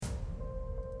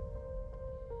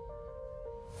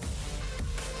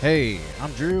Hey,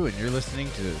 I'm Drew, and you're listening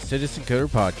to the Citizen Coder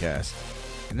Podcast.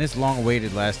 In this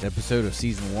long-awaited last episode of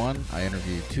Season 1, I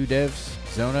interviewed two devs,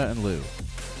 Zona and Luuh.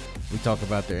 We talk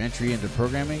about their entry into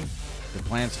programming, their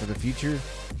plans for the future,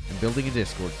 and building a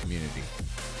Discord community.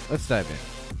 Let's dive in.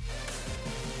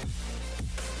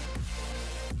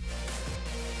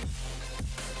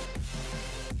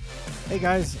 Hey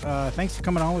guys, thanks for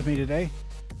coming on with me today.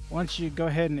 Why don't you go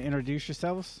ahead and introduce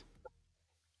yourselves?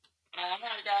 Hi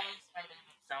guys, my name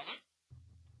is Zona.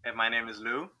 And my name is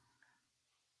Luuh.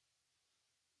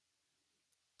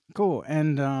 Cool.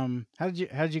 And how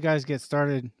did you guys get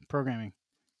started programming?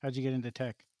 How'd you get into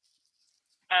tech?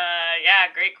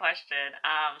 Yeah, great question.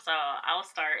 So I'll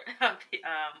start.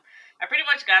 I pretty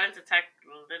much got into tech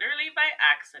literally by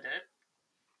accident.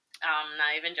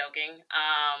 Not even joking.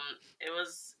 It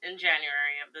was in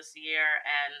January of this year,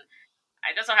 and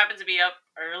I just so happened to be up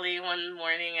early one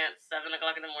morning at 7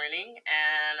 o'clock in the morning,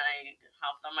 and I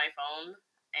hopped on my phone,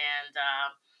 and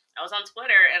I was on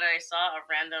Twitter, and I saw a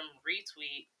random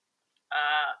retweet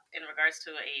in regards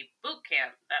to a boot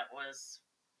camp that was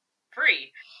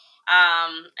free.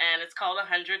 And it's called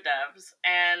 100 Devs.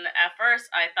 And at first,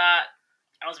 I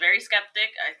was very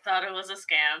skeptic. I thought it was a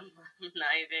scam. I'm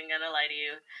not even gonna lie to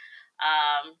you.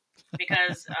 Um,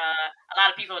 because a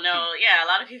lot of people know, yeah, a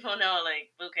lot of people know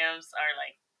like boot camps are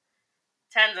like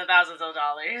tens of thousands of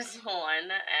dollars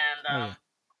one, Oh yeah.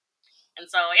 and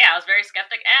so yeah, I was very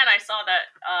skeptic, and I saw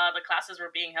that the classes were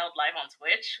being held live on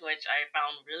Twitch, which I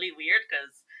found really weird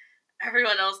because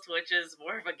everyone else Twitch is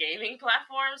more of a gaming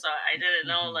platform, so I didn't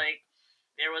know Mm-hmm. like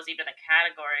there was even a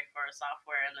category for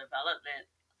software and development.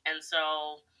 And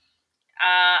so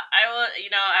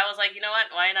I was like, you know what?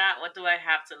 Why not? What do I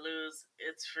have to lose?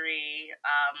 It's free.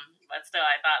 But still,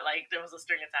 I thought like there was a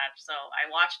string attached. So I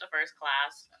watched the first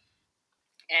class,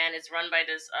 and it's run by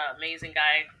this amazing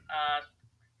guy.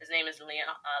 His name is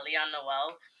Leon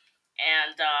Noel,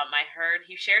 and I heard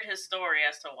he shared his story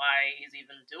as to why he's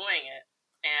even doing it,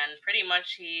 and pretty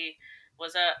much he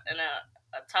was in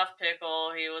a tough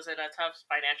pickle. He was in a tough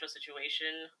financial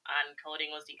situation, and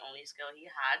coding was the only skill he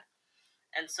had,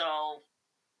 and so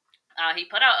he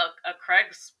put out a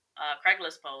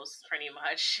Craigslist post, pretty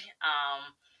much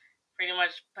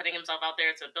putting himself out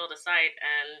there to build a site,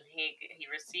 and he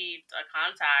received a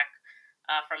contact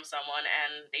from someone,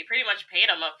 and they pretty much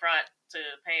paid him up front to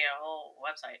pay a whole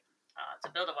website to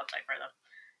build a website for them.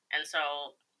 And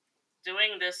so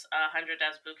doing this 100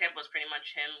 Devs Bootcamp was pretty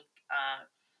much him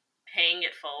paying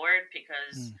it forward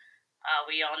because Mm.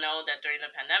 we all know that during the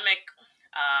pandemic,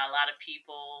 a lot of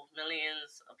people,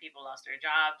 millions of people lost their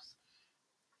jobs,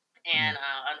 Yeah. and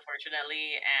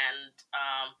unfortunately, and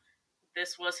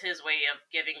this was his way of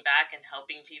giving back and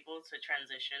helping people to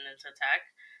transition into tech.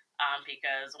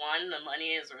 Because one, the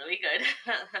money is really good,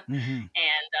 Mm-hmm.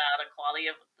 and the quality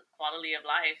of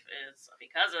life is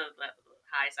because of the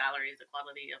high salaries. The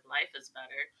quality of life is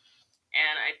better,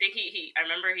 and I think I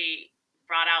remember he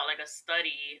brought out like a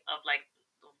study of like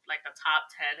the top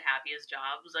 10 happiest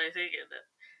jobs. I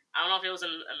don't know if it was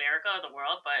in America or the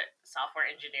world, but software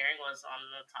engineering was on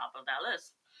the top of that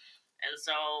list. And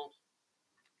so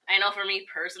I know for me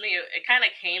personally, it kind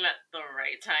of came at the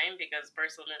right time because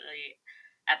personally,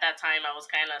 at that time, I was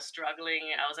kind of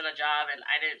struggling. I was in a job and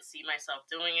I didn't see myself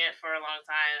doing it for a long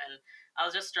time. And I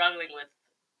was just struggling with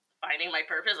finding my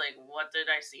purpose. Like, what did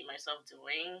I see myself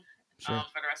doing Sure.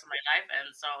 for the rest of my life?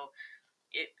 And so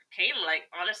it came like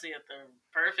honestly at the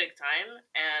perfect time.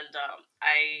 And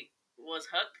I was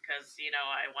hooked because,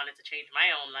 I wanted to change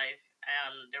my own life.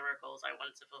 And there were goals I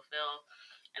wanted to fulfill,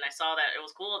 and I saw that it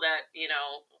was cool that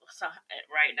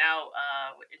right now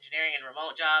with engineering and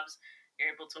remote jobs,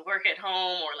 you're able to work at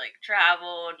home or like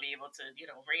travel and be able to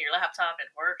bring your laptop and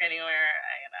work anywhere.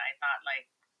 And I thought like,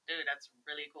 dude, that's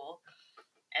really cool.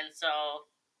 And so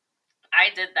I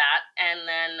did that, and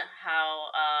then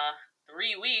how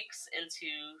 3 weeks into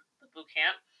the boot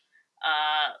camp,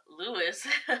 Lewis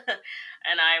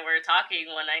and I were talking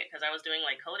one night because I was doing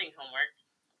like coding homework,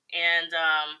 and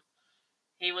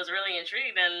he was really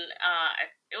intrigued, and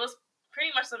it was pretty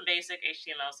much some basic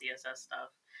HTML CSS stuff,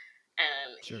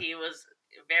 and Sure. he was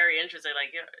very interested.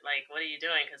 Like, what are you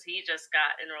doing? Because he just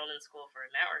got enrolled in school for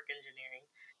network engineering,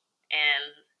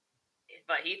 and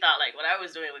but he thought like what I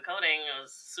was doing with coding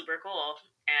was super cool,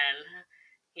 and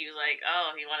he was like,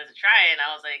 oh, he wanted to try it, and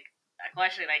I was like, I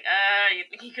questioned like, you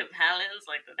think he could balance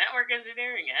like the network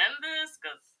engineering and this?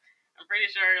 Because I'm pretty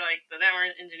sure like the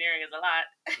network engineering is a lot,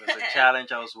 It was a and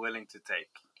challenge I was willing to take.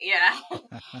 yeah.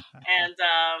 And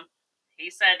he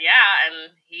said, yeah,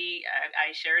 and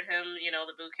I shared him,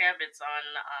 the boot camp. It's on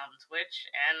Twitch,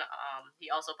 and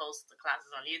he also posts the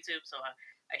classes on YouTube. So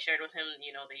I shared with him,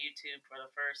 the YouTube for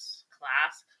the first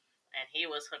class, and he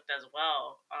was hooked as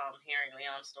well, hearing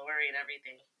Leon's story and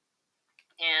everything.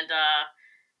 And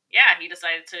yeah, he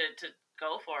decided to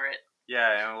go for it.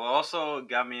 Yeah, and what also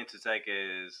got me into tech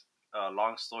is,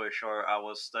 long story short, I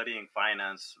was studying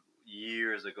finance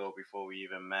years ago before we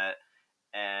even met,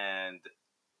 and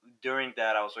during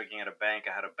that, I was working at a bank.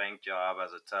 I had a bank job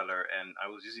as a teller, and I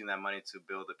was using that money to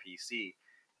build a PC.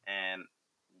 And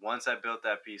once I built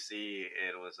that PC,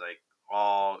 it was like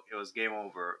it was game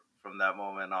over from that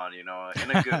moment on, in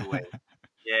a good way.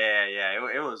 Yeah, yeah,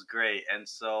 it was great. And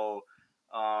so,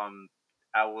 um,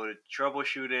 I would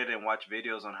troubleshoot it and watch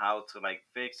videos on how to like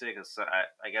fix it because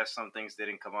I guess some things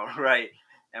didn't come out right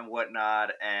and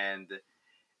whatnot.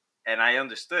 And I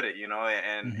understood it,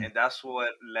 and Hmm. and that's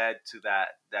what led to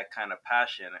that kind of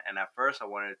passion. And at first, I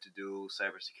wanted to do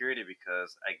cybersecurity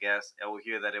because I guess I would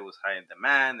hear that it was high in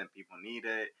demand and people need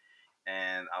it,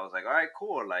 and I was like, all right,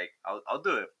 cool, like I'll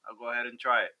do it. I'll go ahead and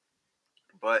try it.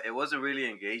 But it wasn't really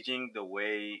engaging the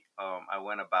way I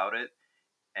went about it.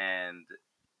 And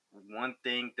one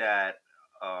thing that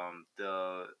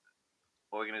the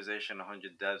organization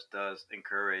 100 Devs does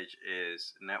encourage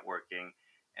is networking,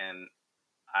 and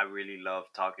I really love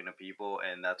talking to people,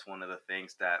 and that's one of the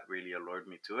things that really allured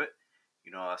me to it.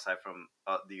 Aside from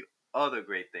the other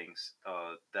great things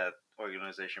that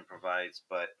organization provides,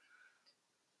 but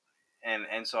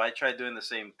and so I tried doing the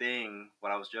same thing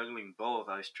when I was juggling both.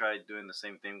 I tried doing the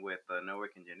same thing with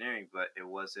network engineering, but it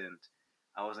wasn't.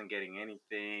 I wasn't getting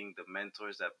anything. The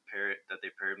mentors that they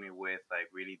paired me with like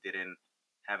really didn't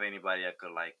have anybody I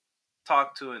could like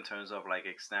talk to in terms of like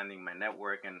extending my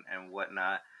network and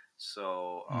whatnot.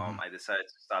 So Hmm. I decided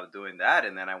to stop doing that,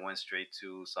 and then I went straight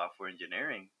to software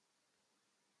engineering.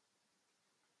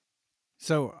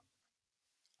 So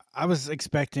I was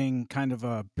expecting kind of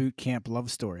a boot camp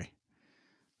love story.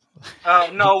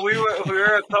 No, we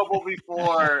were a couple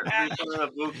before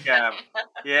the boot camp.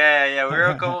 Yeah, yeah, we were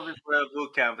a couple before the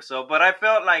boot camp. So, but I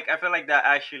feel like that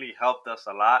actually helped us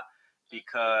a lot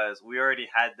because we already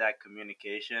had that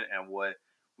communication, and what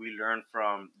we learned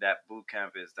from that boot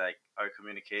camp is like our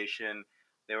communication.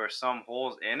 There were some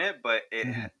holes in it, but it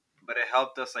Hmm. but it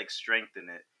helped us like strengthen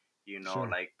it. Sure.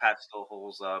 Like patch the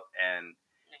holes up and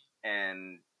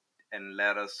and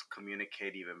let us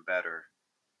communicate even better.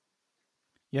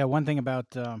 Yeah, one thing about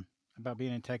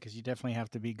being in tech is you definitely have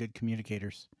to be good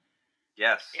communicators.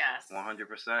 Yes, Yes.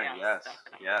 100%. Yes, Yes,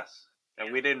 definitely. yes. And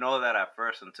Yeah. we didn't know that at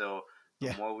first until the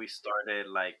Yeah. more we started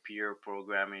like peer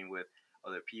programming with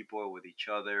other people, with each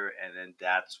other, and then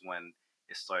that's when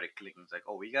it started clicking. It's like,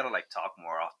 oh, we gotta like talk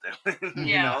more often, you Hmm.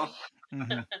 Yeah. know?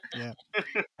 Hmm. Yeah,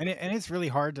 and it's really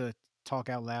hard to talk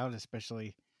out loud,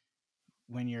 especially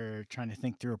when you're trying to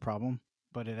think through a problem.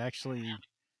 But it actually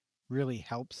really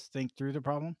helps think through the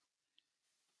problem.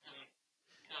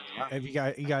 Mm. Yeah. Have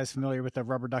you guys familiar with the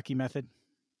rubber ducky method?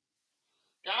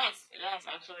 Yes, yes,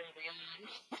 actually,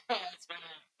 it's been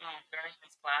during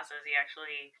his classes. He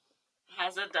actually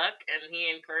has a duck, and he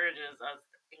encouraged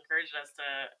us to,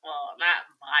 well, not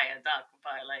buy a duck,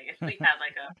 but like if we had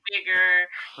like a bigger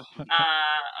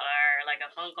or like a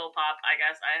Funko Pop. I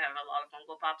guess I have a lot of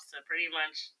Funko Pops to pretty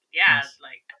much, yeah, Nice.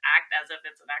 like act as if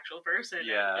it's an actual person and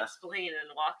Yeah. explain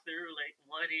and walk through like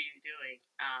what are you doing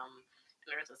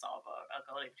in order to solve a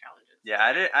coding challenges. Yeah,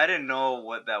 I didn't know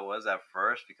what that was at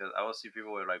first because I would see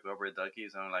people with like rubber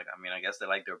duckies and I'm like, I mean, I guess they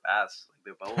like their baths, like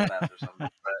their bubble baths or something.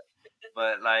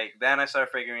 But like then I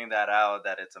started figuring that out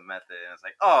that it's a method, and it's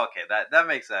like, oh, okay, that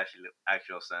makes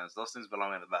actual sense. Those things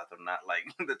belong in the bathroom, not like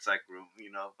the tech room.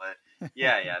 But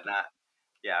yeah, yeah, not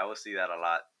yeah, I will see that a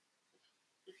lot.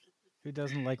 Who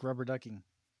doesn't like rubber ducking?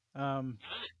 Um,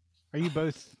 are you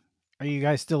both? Are you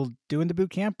guys still doing the boot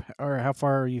camp, or how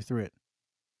far are you through it?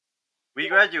 We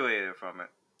graduated from it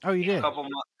Oh, you a Yeah, did. couple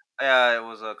months. Yeah, it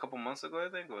was a couple months ago, I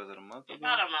think. Or was it a month ago?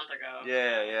 about a month ago,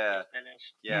 Yeah, we yeah,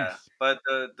 finished. yeah. Nice. But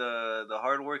the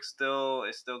hard work still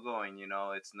is still going.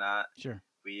 It's not. Sure.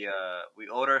 We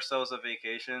owed ourselves a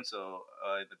vacation, so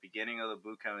at the beginning of the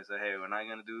boot camp, we said, "Hey, we're not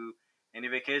gonna do any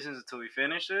vacations until we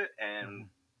finish it," and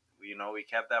Hmm. we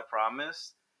kept that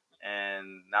promise,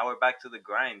 and now we're back to the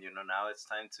grind. Now it's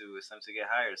time to get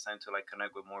hired. It's time to like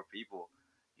connect with more people.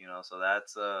 So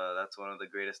that's one of the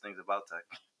greatest things about tech.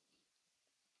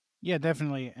 Yeah,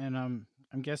 definitely. And I'm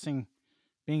guessing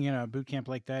being in a boot camp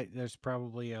like that, there's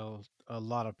probably a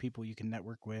lot of people you can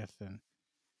network with, and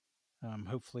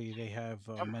hopefully they have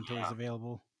mentors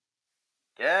available.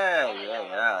 Yeah, Oh yeah,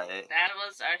 yeah, yeah. that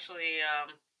was actually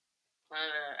one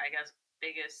of the, I guess,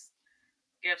 biggest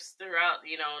gifts throughout,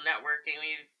 networking.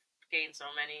 We've gained so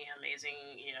many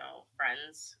amazing,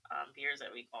 friends, peers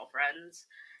that we call friends.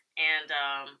 And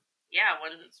yeah,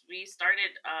 when we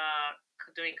started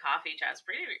doing coffee chats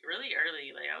pretty really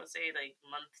early, like I would say like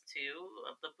month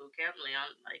 2 of the boot camp, Leon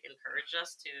like encouraged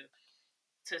us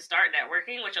to start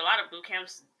networking, which a lot of boot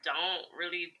camps don't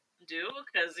really do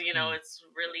because Mm. it's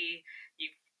really you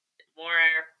more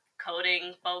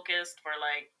coding focused for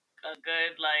like a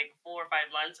good like 4 or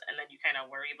 5 months, and then you kind of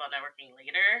worry about networking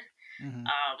later. Mm-hmm.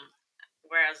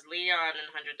 Whereas Leon and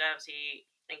 100 Devs, he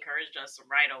encouraged us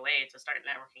right away to start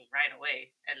networking right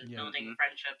away and Yeah. building Hmm.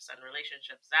 friendships and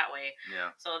relationships that way.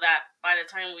 Yeah. So that by the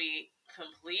time we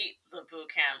complete the boot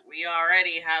camp, we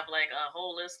already have like a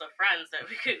whole list of friends that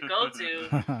we could go to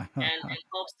and in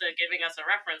hopes to giving us a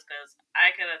reference, because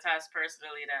I can attest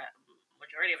personally that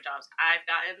majority of jobs I've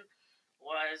gotten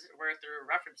were through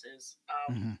references.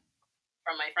 Mm-hmm.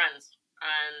 From my friends.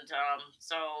 And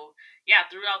so, yeah,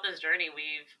 throughout this journey,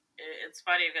 it's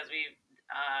funny because we've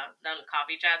done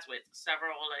coffee chats with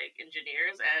several like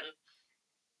engineers, and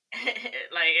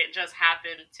like it just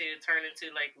happened to turn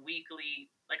into like a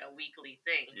weekly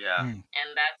thing. Yeah. Mm. And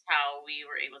that's how we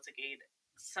were able to gain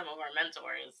some of our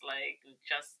mentors, like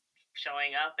just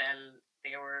showing up, and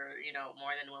they were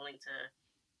more than willing to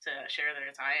share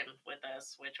their time with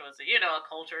us, which was a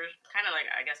culture, kind of like,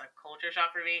 I guess, a culture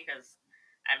shock for me, because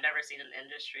I've never seen an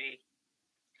industry.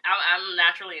 I'm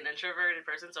naturally an introverted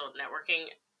person, so networking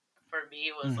for me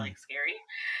was Mm-hmm. like scary.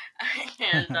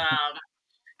 And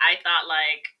I thought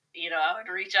like I would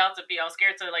reach out to people. I was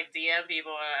scared to like DM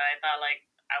people, and I thought like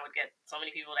I would get so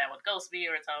many people that would ghost me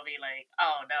or tell me like,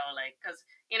 oh no, like, because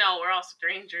we're all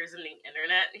strangers in the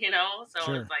internet, so it's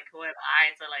Sure. like, who am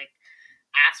I to like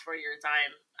ask for your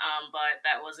time? But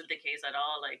that wasn't the case at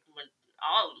all. Like, when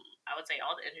all I would say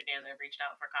all the engineers I've reached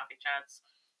out for coffee chats,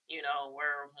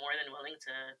 were more than willing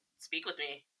to speak with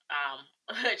me.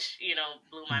 Which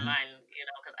blew my Mm-hmm. mind.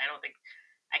 Because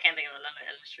I can't think of another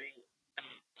industry.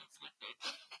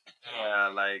 Yeah,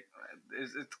 like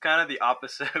it's kind of the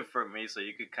opposite for me. So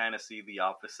you could kind of see the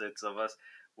opposites of us,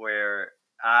 where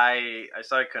I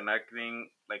started connecting,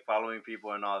 like following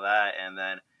people and all that, and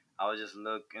then I would just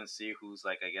look and see who's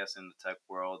like, I guess, in the tech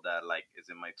world that like is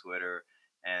in my Twitter,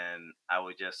 and I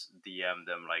would just DM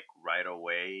them like right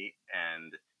away,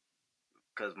 and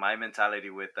because my mentality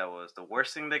with that was the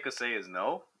worst thing they could say is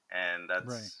no, and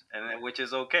Right. which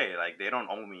is okay. Like they don't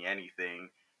owe me anything,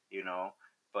 you know.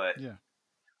 But Yeah.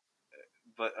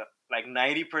 like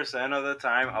 90% of the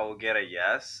time I will get a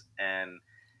yes, and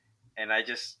I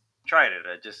just tried it.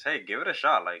 I just, hey, give it a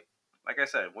shot. Like I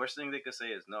said, worst thing they could say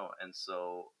is no. And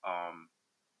so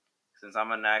since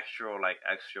I'm a natural like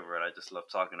extrovert, I just love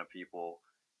talking to people,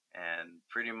 and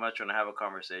pretty much when I have a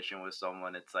conversation with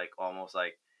someone, it's like almost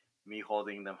like me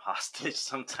holding them hostage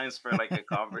sometimes for like a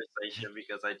conversation,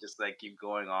 because I just like keep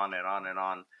going on and on and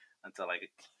on until like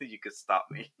you could stop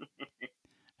me.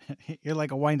 You're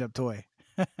like a wind-up toy.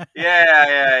 Yeah,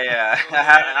 yeah,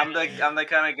 yeah. I'm the Literally. I'm the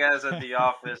kind of guys at the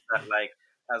office that like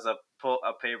has a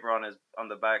paper on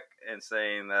the back and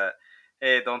saying that,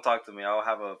 hey, don't talk to me. I'll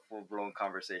have a full blown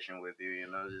conversation with you.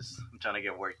 Just I'm trying to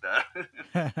get work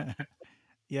done.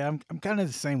 Yeah, I'm kind of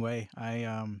the same way.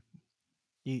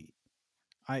 You,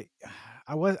 I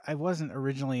I wasn't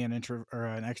originally an intro or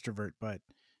an extrovert, but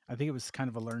I think it was kind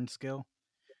of a learned skill.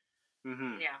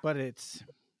 Hmm. Yeah. But it's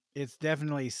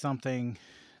definitely something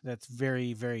that's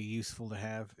very very useful to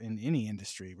have in any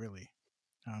industry, really.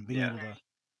 Being Yeah. able Right.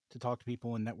 to talk to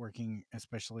people and networking,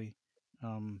 especially.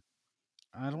 Um,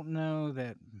 I don't know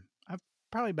that I've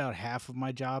probably about half of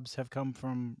my jobs have come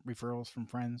from referrals from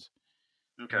friends.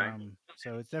 Okay.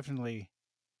 So it's definitely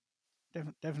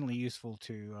useful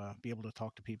to be able to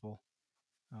talk to people.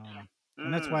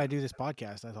 And that's why I Mm. do this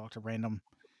podcast. I talk to random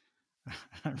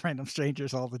random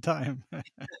strangers all the time.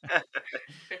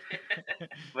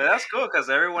 But that's cool because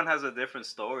everyone has a different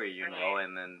story, Right.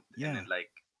 and then Yeah,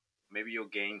 like maybe you'll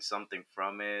gain something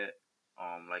from it,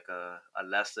 like a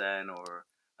lesson or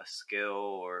a skill,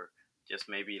 or just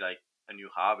maybe like a new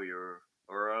hobby, or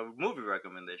a movie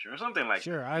recommendation or something like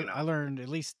sure. that. I learned at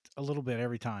least a little bit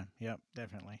every time. Yep,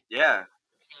 definitely. Yeah. I-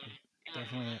 Mm.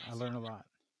 Definitely, I learn a lot.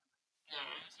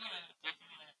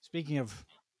 Speaking of,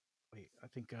 wait, I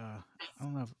think I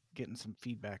don't know if getting some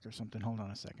feedback or something. Hold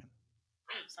on a second.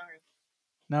 I'm sorry.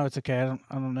 No, it's okay.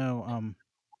 I don't know.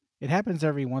 It happens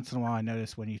every once in a while. I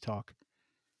notice when you talk.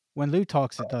 When Lou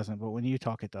talks, it doesn't, but when you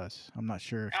talk, it does. I'm not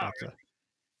sure if Oh, that's a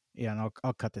yeah, and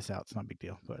I'll cut this out. It's not a big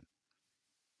deal, but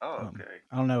Oh, okay.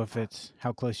 I don't know if it's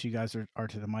how close you guys are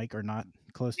to the mic or not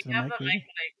close we to the have mic. the mic Maybe.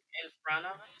 like in front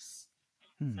of us.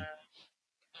 Hmm. So,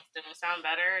 does it sound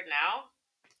better now?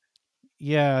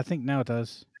 Yeah, I think now it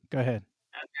does. Go ahead.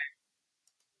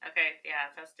 Okay. Okay. Yeah.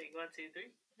 Testing. 1, 2,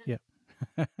 3. Yep.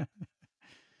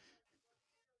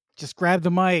 Just grab the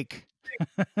mic.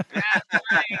 Grab the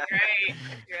mic, right?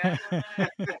 Grab the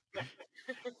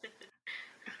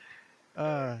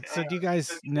mic. So do you Okay.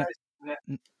 guys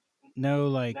know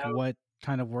like what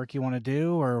kind of work you want to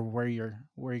do, or where you're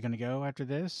gonna go after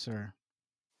this, or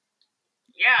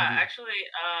Yeah, have you? actually,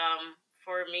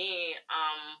 for me,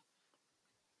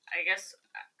 I guess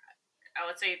I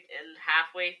would say in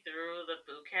halfway through the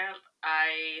boot camp,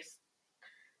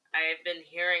 I've been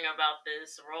hearing about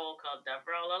this role called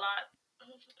DevRel a lot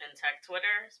in tech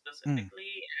Twitter Mm,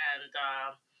 specifically, and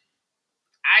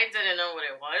I didn't know what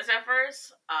it was at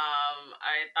first.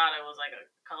 I thought it was like a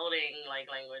coding like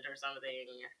language or something,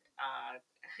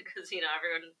 because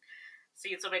everyone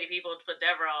sees so many people put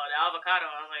DevRel and avocado.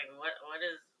 I was like, what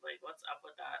is like what's up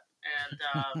with that? And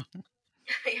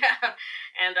yeah,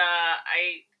 and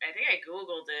I think I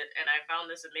googled it and I found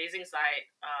this amazing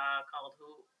site called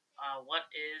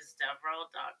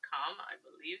whatisdevrel.com, I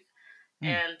believe, mm,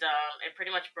 and it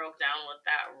pretty much broke down what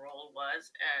that role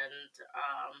was, and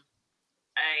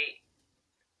I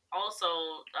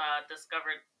also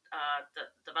discovered the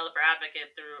developer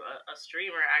advocate through a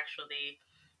streamer actually,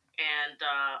 and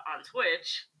on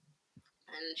Twitch,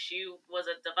 and she was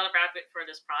a developer advocate for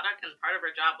this product, and part of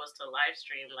her job was to live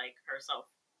stream like herself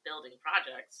building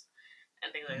projects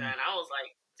and things like mm, that. And I was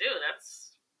like, dude,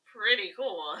 that's pretty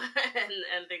cool,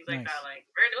 and things like that. nice. Like,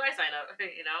 where do I sign up?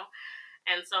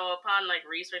 And so upon like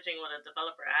researching what a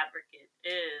developer advocate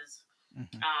is, Hmm.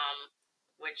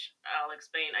 which I'll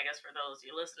explain, I guess, for those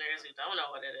you listeners who don't know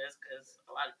what it is, because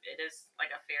it is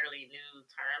like a fairly new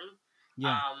term.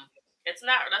 Yeah. Um, it's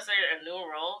not necessarily a new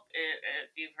role.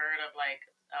 If you've heard of like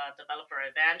developer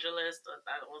evangelist,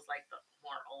 that was like the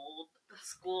more old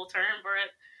school term for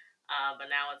it. But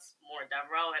now it's more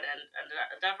DevRel, and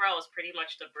DevRel is pretty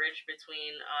much the bridge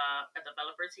between a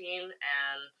developer team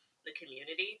and the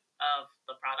community of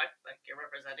the product that you're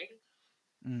representing.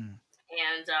 Mm,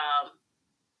 And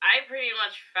I pretty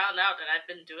much found out that I've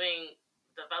been doing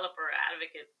developer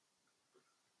advocate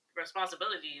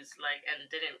responsibilities and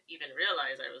didn't even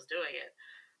realize I was doing it,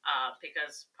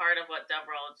 because part of what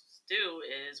DevRels do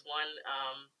is one,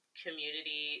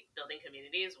 community building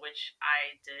communities, which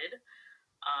I did,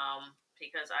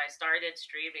 because I started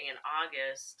streaming in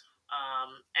August,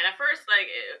 and at first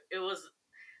it was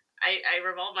I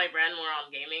revolved my brand more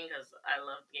on gaming because I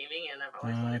love gaming and I've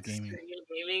always wanted to gaming. stream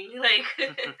gaming like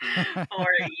for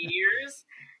years.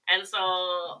 And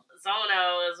so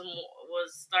Zona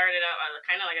was started out as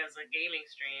kind of like as a gaming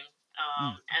stream.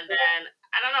 Mm, And then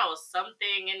I don't know,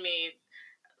 something in me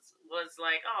was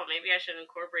like, oh, maybe I should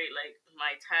incorporate like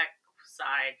my tech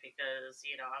side because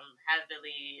I'm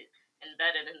heavily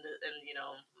embedded in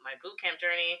my boot camp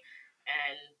journey,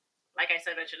 and like I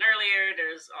said mentioned earlier,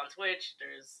 there's on Twitch,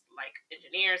 there's like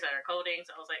engineers that are coding,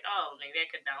 so I was like, oh, maybe I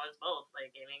could balance both,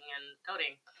 like gaming and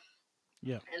coding.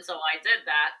 yeah. And so I did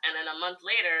that, and then a month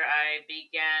later, I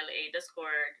began a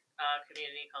Discord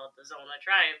community called the Zona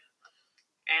Tribe,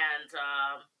 and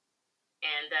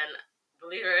then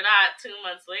believe it or not, 2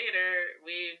 months later,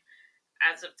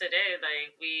 as of today,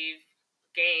 like we've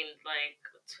gained like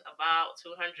about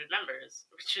 200 members,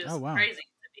 which Oh is wow, crazy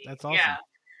to me. that's Yeah, awesome.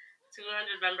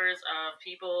 200 members of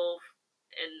people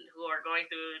who are going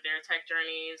through their tech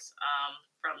journeys,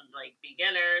 from like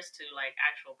beginners to like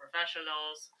actual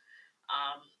professionals,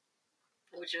 um,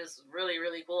 which is really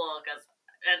really cool.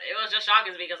 And it was just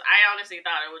shocking because I honestly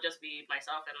thought it would just be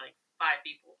myself and like 5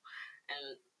 people,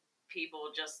 and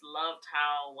people just loved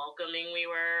how welcoming we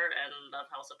were and loved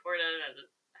how supportive and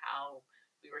how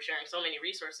we were sharing so many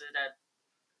resources that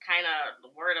kind of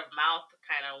the word of mouth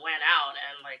kind of went out,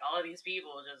 and like all of these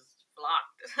people just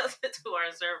flocked to our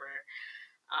server,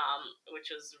 which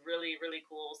was really really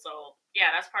cool. So yeah,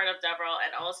 that's part of DevRel,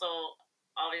 and also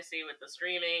obviously with the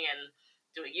streaming and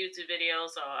doing YouTube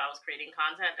videos. So I was creating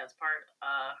content. That's part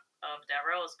of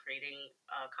DevRel, is creating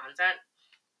content,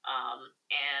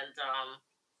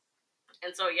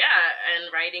 and so yeah,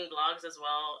 and writing blogs as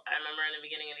well. I remember in the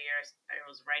beginning of the year, I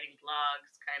was writing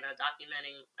blogs, kind of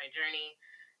documenting my journey,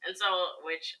 and so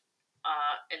which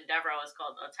in DevRel is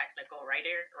called a technical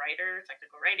writing.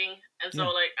 And Yeah.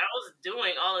 so like I was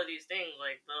doing all of these things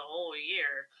like the whole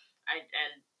year, I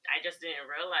just didn't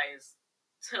realize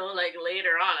till like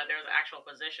later on that there was an actual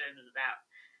position that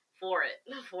for it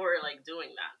for like doing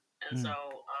that. And so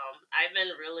Mm. I've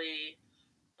been really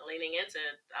leaning into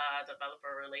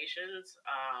developer relations,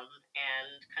 and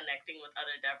connecting with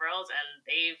other DevRels, and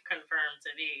they've confirmed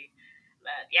to me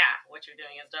that yeah, what you're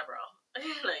doing is DevRel,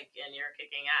 like, and you're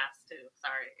kicking ass too.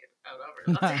 Sorry, over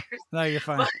the buzzers, No, you're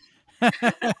fine. but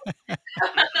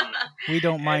We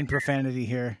don't mind profanity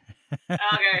here.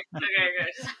 okay, okay,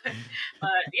 good.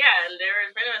 But yeah, and they were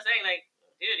pretty much saying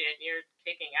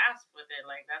started.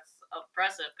 Like that's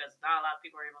oppressive because not a lot of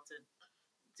people are able to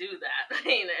do that.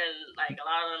 And like a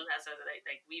lot of them have said that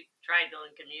like we've tried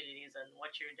building communities, and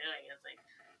what you're doing is like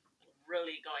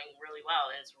really going really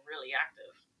well, and it's really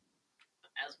active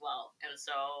as well. And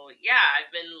so yeah,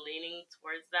 I've been leaning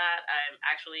towards that. I'm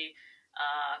actually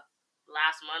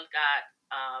last month got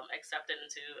accepted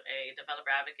into a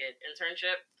developer advocate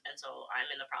internship, and so I'm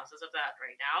in the process of that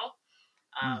right now,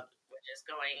 Mm. which is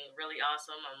going really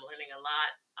awesome. I'm learning a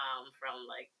lot from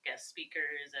like guest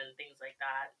speakers and things like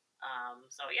that.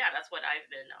 So yeah, that's what I've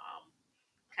been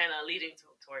kind of leading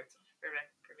towards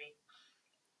for me.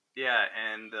 Yeah,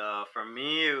 and for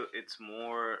me, it's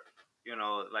more,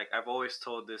 like I've always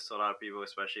told this to a lot of people,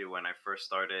 especially when I first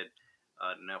started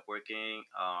networking.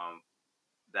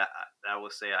 That I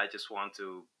would say I just want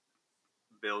to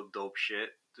build dope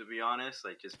shit. To be honest,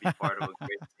 like just be part of a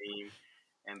great team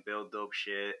and build dope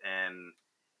shit and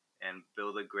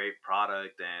build a great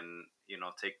product and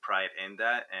take pride in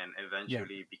that and Yeah.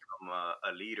 eventually become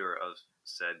a leader of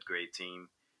said great team.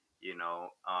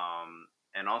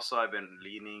 And also I've been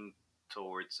leaning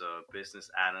towards a business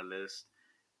analyst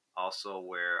also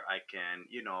where I can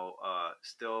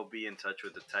still be in touch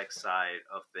with the tech side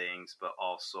of things but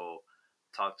also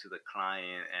talk to the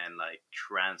client and like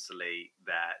translate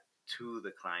that to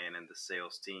the client and the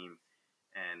sales team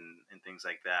and things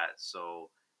like that. So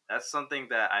that's something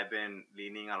that I've been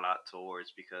leaning a lot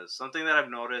towards because something that I've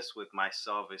noticed with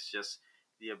myself is just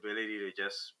the ability to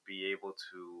just be able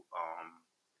to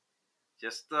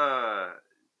just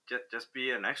just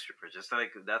be an extrovert. Just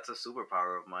like that's a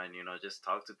superpower of mine, just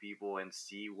talk to people and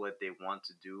see what they want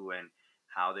to do and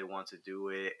how they want to do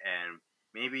it and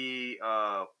maybe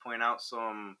point out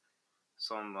some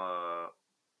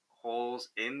holes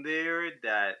in there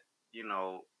that you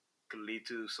know could lead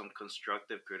to some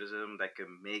constructive criticism that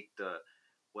can make the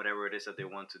whatever it is that they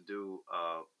want to do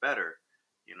better.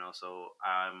 So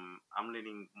I'm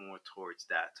leaning more towards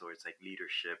that, towards like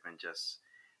leadership and just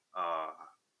uh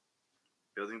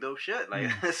building dope shit. Like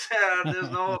Mm. I said,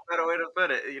 there's no better way to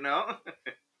put it.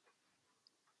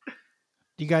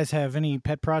 Do you guys have any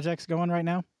pet projects going right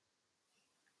now?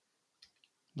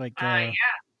 Like Yeah.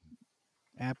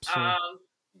 apps or Um.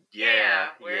 Yeah, Yeah.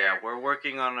 yeah, We're we're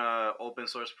working on a open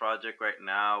source project right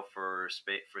now for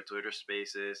for Twitter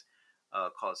Spaces,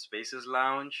 called Spaces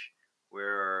Lounge.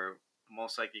 We're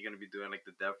most likely going to be doing like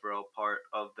the DevRel part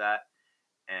of that,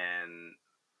 and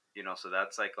so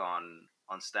that's like on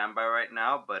standby right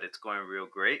now, but it's going real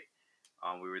great.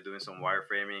 We were doing some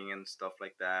wireframing and stuff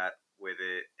like that with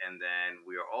it, and then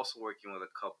we are also working with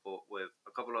a couple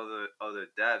other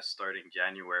devs starting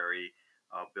January,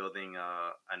 building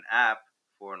an app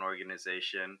for an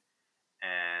organization,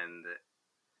 and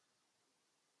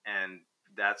and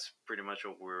that's pretty much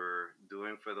what we're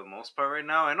doing for the most part right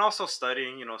now. And also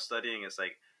studying, studying is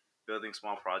like building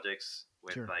small projects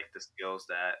with sure? like the skills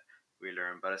that we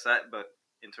learn. But aside, but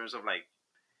in terms of like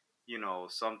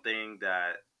something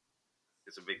that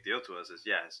is a big deal to us is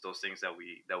yeah, it's those things that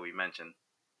we mentioned.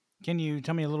 Can you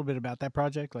tell me a little bit about that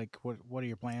project? Like what are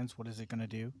your plans? What is it going to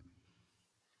do?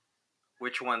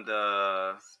 Which one?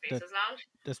 The The Spaces Lounge.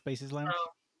 the Spaces So Lounge?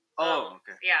 so oh,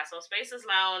 okay. yeah. So Spaces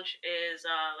Lounge is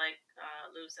like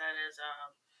Lou said is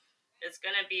it's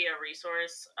gonna be a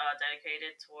resource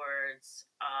dedicated towards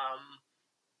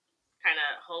kind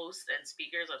of hosts and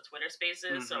speakers of Twitter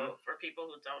Spaces. Mm-hmm. So for people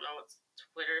who don't know what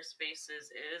Twitter Spaces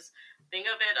is, think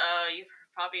of it. You've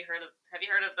probably heard of. Have you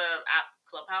heard of the app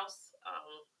Clubhouse?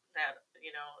 That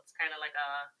it's kind of like a.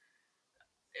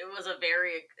 It was a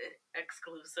very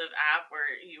exclusive app where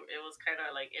it was kind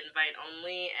of like invite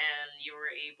only, and you were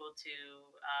able to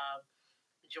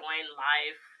join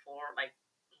live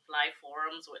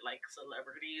forums with like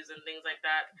celebrities and things like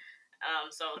that.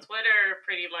 So Twitter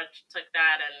pretty much took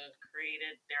that and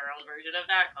created their own version of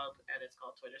that and it's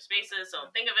called Twitter Spaces. So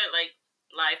think of it like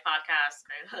live podcasts,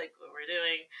 kind of like what we're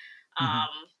doing. Mm-hmm.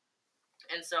 Um,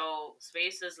 and so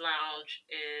Spaces Lounge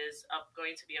is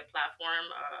going to be a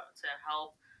platform to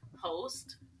help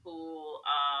host who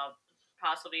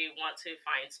possibly want to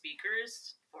find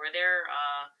speakers for their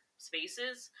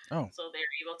spaces. Oh, So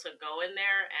they're able to go in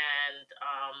there and,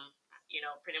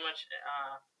 pretty much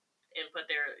input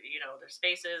their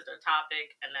spaces, their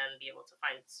topic, and then be able to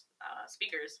find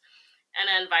speakers. And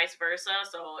then vice versa.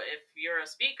 So if you're a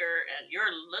speaker and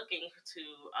you're looking to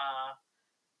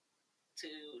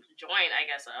join, I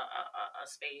guess, a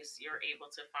space, you're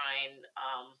able to find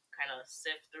kind of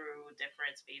sift through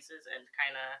different spaces and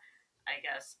kind of, I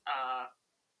guess,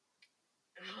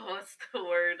 what's the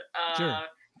word? sure.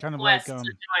 Kind of like Request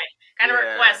to join, kind of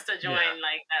Yeah, request to yeah. join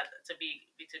like that to be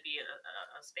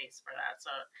a space for that. So,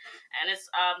 and it's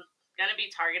gonna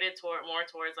be targeted more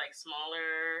towards like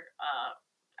smaller,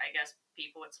 I guess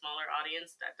people with smaller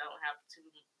audience that don't have too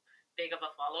big of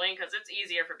a following, because it's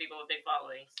easier for people with big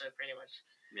followings to pretty much,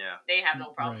 Yeah. they have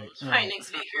no Right, problems right. finding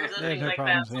speakers and They have things no like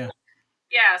that. problems. So Yeah.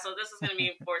 yeah, so this is going to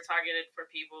be more targeted for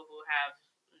people who have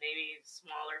maybe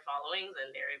smaller followings,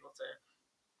 and they're able to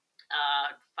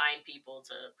find people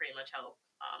to pretty much help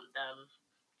them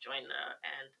join the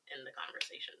and in the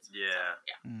conversations. So Yeah.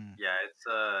 yeah. Mm. Yeah,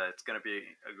 it's gonna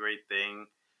be a great thing.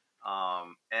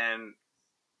 And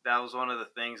that was one of the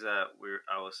things that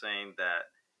I was saying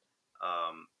that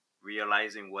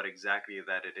realizing what exactly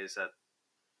that it is that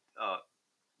uh,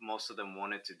 most of them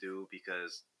wanted to do,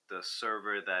 because the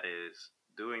server that is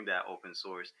doing that open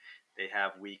source, they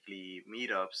have weekly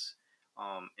meetups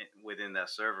within that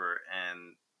server.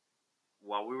 And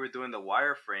while we were doing the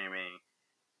wireframing,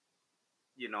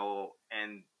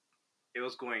 and it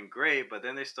was going great, but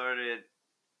then they started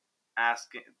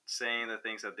asking, saying the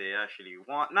things that they actually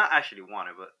want, not actually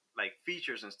wanted, but like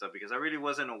features and stuff, because I really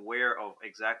wasn't aware of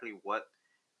exactly what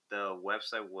the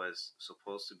website was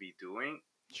supposed to be doing.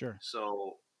 Sure.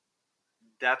 So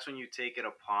that's when you take it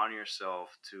upon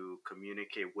yourself to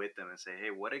communicate with them and say,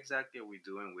 hey, what exactly are we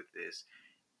doing with this?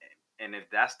 And if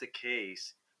that's the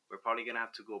case, we're probably gonna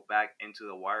have to go back into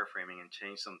the wireframing and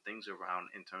change some things around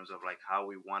in terms of like how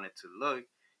we want it to look,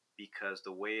 because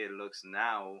the way it looks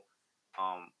now,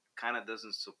 kind of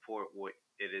doesn't support what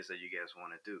it is that you guys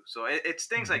want to do. So it's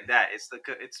things Mhm. like that.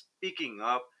 It's speaking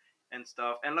up and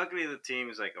stuff. And luckily, the team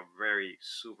is like a very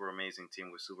super amazing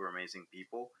team with super amazing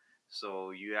people.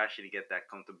 So you actually get that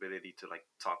comfortability to like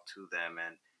talk to them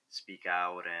and speak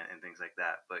out and things like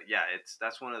that. But yeah,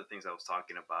 that's one of the things I was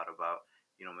talking about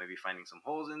maybe finding some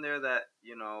holes in there that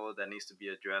that needs to be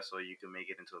addressed so you can make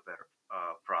it into a better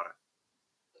product.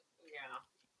 Yeah.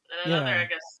 And another, I Yeah.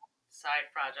 guess,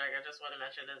 side project I just want to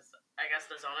mention is, I guess,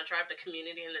 the Zona tribe. The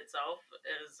community in itself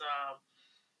is,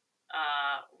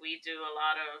 we do a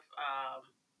lot of,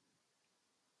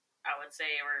 I would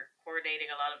say we're coordinating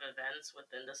a lot of events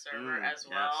within the server as Yes,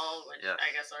 well, which yes.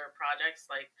 I guess are projects.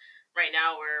 Like right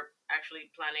now, we're actually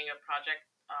planning a project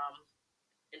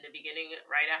in the beginning,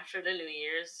 right after the New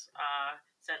Year's,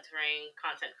 centering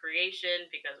content creation,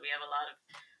 because we have a lot of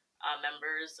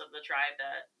members of the tribe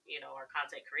that are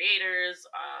content creators,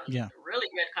 Yeah. really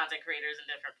good content creators in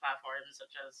different platforms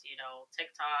such as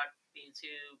TikTok,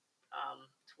 YouTube,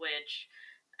 Twitch,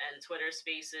 and Twitter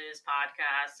Spaces,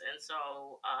 podcasts. And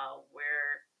so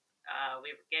we're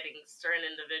getting certain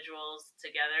individuals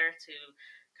together to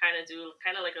kind of do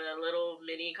kind of like a little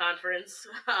mini conference,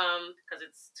 because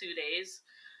it's 2 days,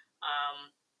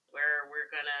 where we're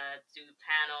gonna do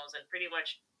panels and pretty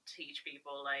much teach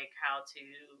people like how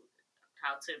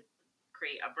to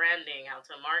create a branding, how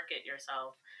to market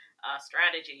yourself,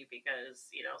 strategy, because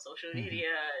social Hmm.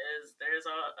 media there's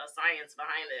a science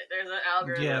behind it. There's an Yep.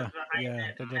 algorithm Yeah. behind Yeah.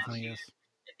 it, There and definitely you, is.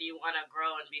 if you want to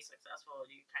grow and be successful,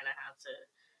 you kind of have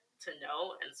to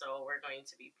know. And so we're going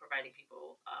to be providing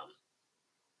people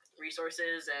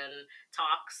resources and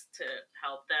talks to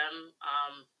help them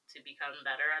to become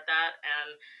better at that.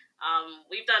 And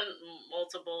we've done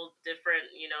multiple different,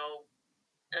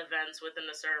 events within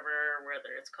the server,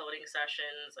 whether it's coding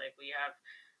sessions, like we have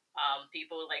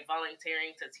people like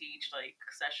volunteering to teach like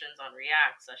sessions on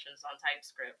React, sessions on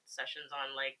TypeScript, sessions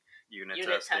on like Unit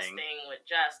unit testing. testing with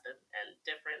Jest, and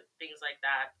different things like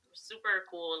that. Super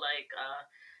cool, like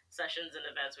sessions and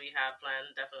events we have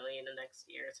planned definitely in the next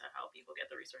year to help people get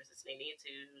the resources they need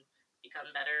to become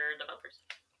better developers.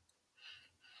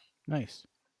 Nice.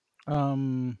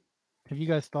 Um, have you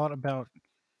guys thought about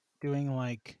doing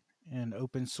like an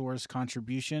open source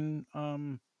contribution?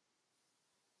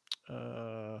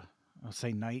 Uh, I'll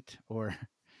say night or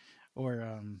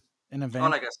an Oh,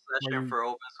 event like a where session you for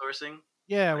open sourcing,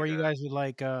 yeah where like you a guys would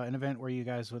like an event where you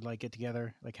guys would like get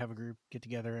together, like have a group get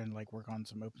together and like work on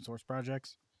some open source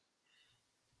projects.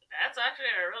 That's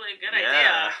actually a really good idea,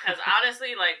 yeah. because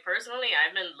honestly, like personally,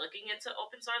 I've been looking into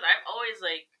open source. I've always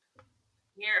like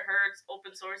heard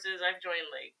open sources. I've joined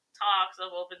like talks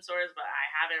of open source, but I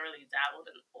haven't really dabbled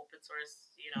in open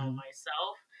source, Hmm.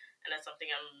 myself. And that's something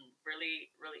I'm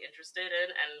really, really interested in.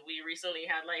 And we recently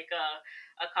had like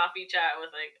a coffee chat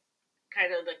with like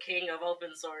kind of the king of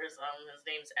open source. His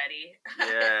name's Eddie,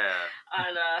 Yeah.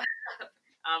 and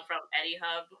from Eddie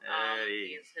Hub.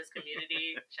 Hey. He's his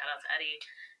community. Shout out to Eddie.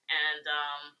 And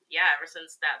yeah, ever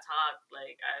since that talk,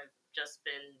 like I've just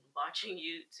been watching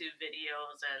YouTube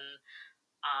videos. And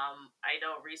I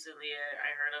know recently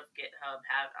I heard of GitHub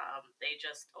have they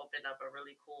just opened up a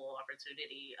really cool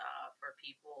opportunity for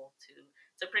people to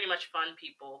pretty much fund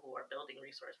people who are building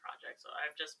resource projects. So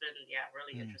I've just been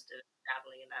really Mm. interested in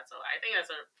dabbling in that. So I think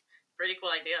that's a pretty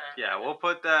cool idea. Yeah, And we'll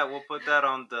put that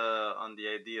on the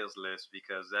ideas list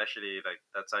because actually like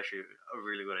that's actually a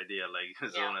really good idea, like yeah,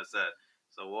 Zona said.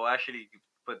 So we'll actually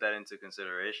put that into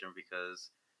consideration because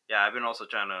yeah, I've been also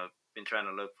trying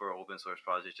to look for open source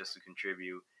projects just to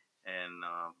contribute and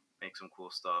make some cool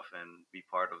stuff and be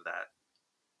part of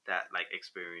that like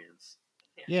experience.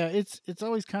 yeah, Yeah, it's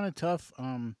always kind of tough.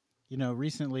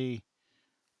 Recently,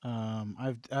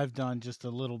 I've done just a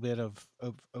little bit of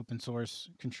open source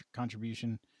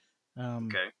contribution, um,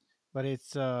 Okay. but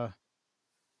it's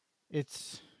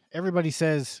everybody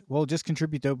says, well, just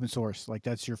contribute to open source, like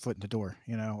that's your foot in the door,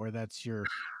 or that's your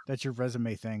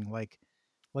resume thing, like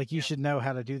you yeah, should know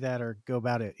how to do that or go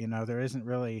about it. There isn't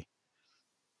really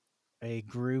a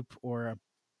group or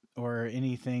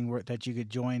anything that you could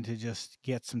join to just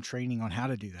get some training on how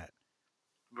to do that,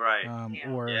 Right. yeah,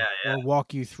 or Yeah, or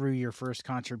walk you through your first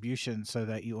contribution so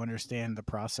that you understand the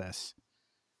process,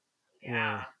 or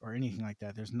yeah, or anything like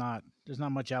that. There's not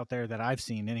much out there that I've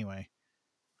seen anyway.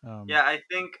 um yeah. I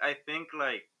think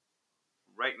like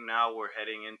right now we're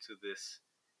heading into this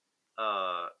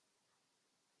uh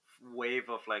wave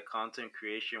of like content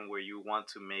creation where you want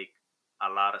to make a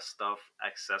lot of stuff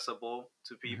accessible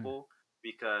to mhm, people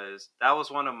because that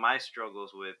was one of my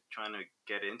struggles with trying to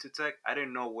get into tech. I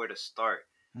didn't know where to start,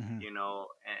 mhm.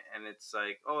 and it's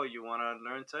like, oh, you want to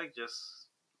learn tech, just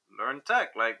learn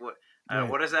tech. Like Right.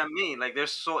 what does that mean? Like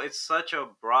it's such a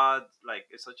broad, like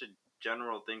it's such a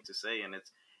general thing to say,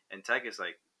 and tech is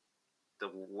like the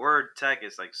word tech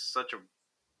is like such a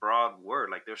broad word.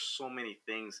 Like there's so many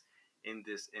things in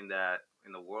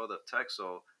the world of tech.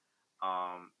 So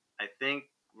I think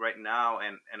right now,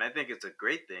 and I think it's a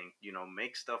great thing.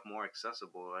 Make stuff more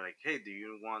accessible. Like, hey, do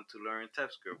you want to learn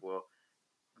TypeScript? Well,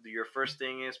 your first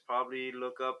thing is probably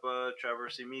look up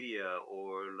Traversy Media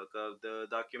or look up the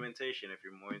documentation if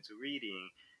you're more into reading.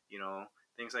 You know,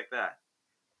 things like that.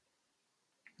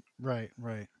 Right.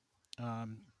 Right.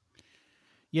 um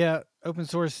yeah, open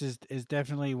source is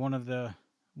definitely one of the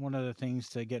things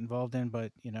to get involved in,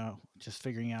 but just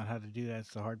figuring out how to do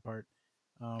that's the hard part.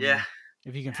 Yeah. um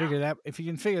if you can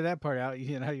yeah. figure that part out,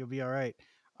 you'll be all right.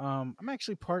 I'm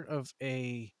actually part of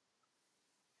a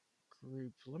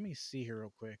group. Let me see here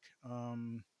real quick.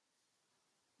 I'm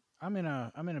in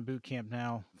a boot camp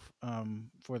now,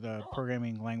 for the Cool.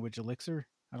 programming language Elixir.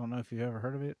 I don't know if you've ever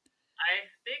heard of it. I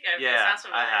think it Yeah, sounds I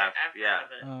familiar. have. I've heard Yeah.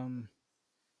 of it. Um,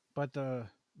 but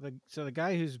the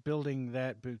guy who's building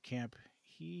that boot camp,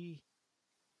 he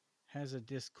has a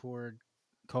Discord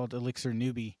called Elixir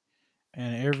Newbie,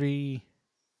 and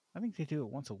I think they do it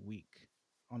once a week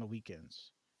on the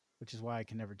weekends, which is why I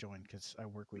can never join because I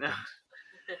work weekends.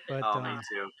 But Oh, me um,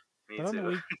 too. Me but on the too.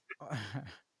 week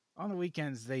on the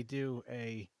weekends they do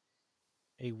a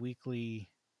weekly,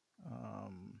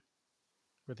 um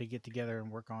where they get together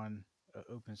and work on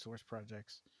open source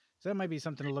projects. So that might be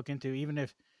something to look into. Even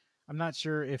if I'm not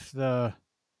sure if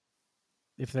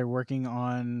they're working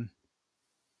on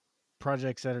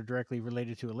projects that are directly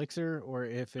related to Elixir, or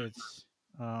if it's,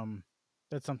 um,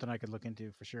 that's something I could look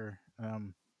into for sure.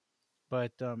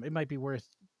 But it might be worth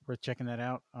checking that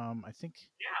out. I think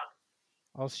Yeah,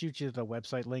 I'll shoot you the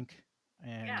website link,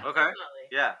 yeah, and Okay. definitely.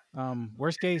 Yeah.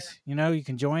 worst case, you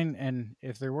can join, and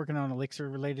if they're working on Elixir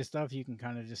related stuff, you can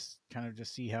kind of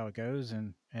just see how it goes,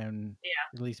 and Yeah,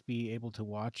 at least be able to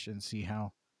watch and see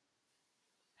how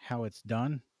it's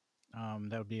done.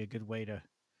 That would be a good way to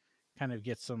kind of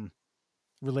get some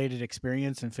related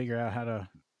experience and figure out how to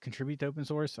contribute to open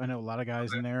source. I know a lot of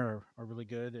guys in Okay. there are really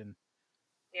good,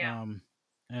 yeah, um,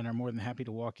 and are more than happy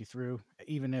to walk you through,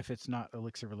 even if it's not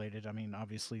Elixir related. I mean,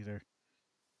 obviously, they're,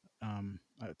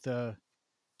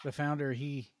 the founder.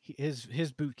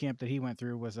 His boot camp that he went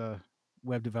through was a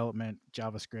web development,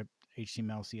 JavaScript,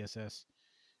 HTML, CSS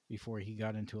before he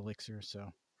got into Elixir. So,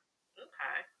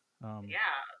 okay. um, Yeah,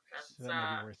 so that's that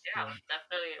might be worth yeah, doing.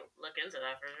 definitely look into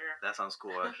that for sure. That sounds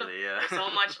cool, actually. Yeah. There's so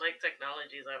much like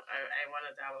technologies I want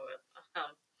to dabble with.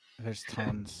 Um, There's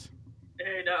tons.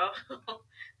 you know.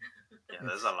 Yeah,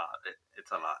 there's a It's lot.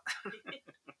 It's a lot.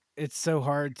 it's so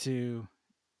hard to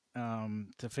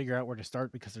figure out where to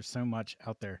start because there's so much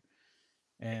out there,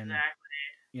 and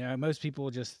Exactly. most people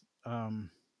just,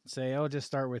 say, "Oh, just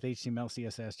start with HTML,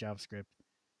 CSS, JavaScript,"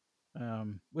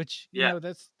 which Yeah.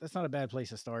 that's not a bad place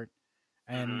to start,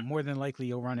 and Hmm. more than likely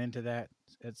you'll run into that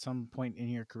at some point in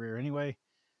your career anyway,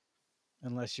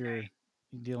 unless you're Right.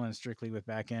 dealing strictly with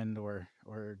backend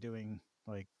or doing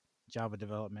like Java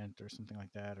development or something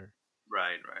like that, or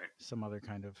Right. Right. some other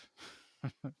kind of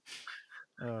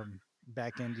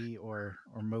backendy or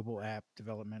mobile app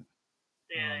development.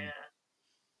 Yeah, Um, yeah.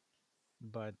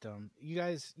 but you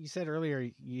guys, you said earlier,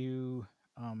 you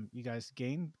You guys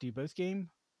game? Do you both game?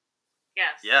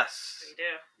 Yes, we Yes. do.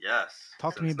 Yes.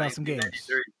 Talk to me Since about some games.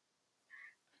 1993.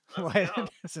 Let's What? go.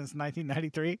 Since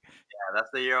 1993? Yeah, that's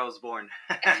the year I was born.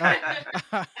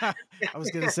 Oh, I was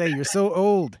gonna say you're so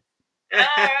old. All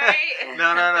right.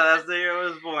 No, no, no. That's the year I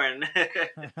was born. I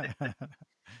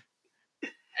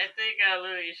think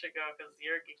Lou, you should go because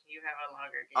you have a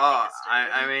longer gaming Oh, history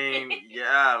I than mean, me.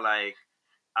 yeah, like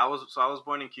I was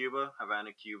born in Cuba,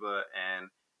 Havana, Cuba, and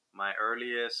my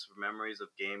earliest memories of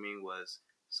gaming was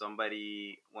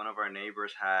one of our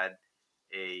neighbors had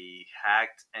a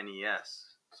hacked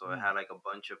NES, so it Mm, had like a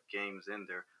bunch of games in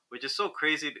there, which is so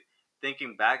crazy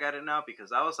thinking back at it now because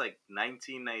that was like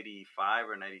 1995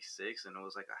 or 96, and it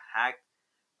was like a hacked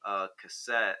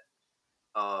cassette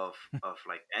of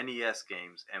like NES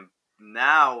games. And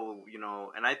now,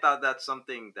 and I thought that's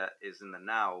something that is in the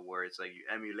now where it's like you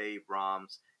emulate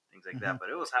ROMs, things like hmm. that, but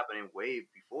it was happening way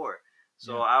before.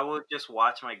 So Yeah. I would just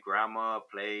watch my grandma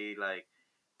play like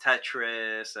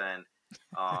Tetris, and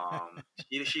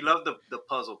she loved the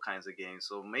puzzle kinds of games,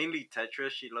 so mainly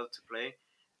Tetris she loved to play.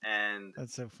 And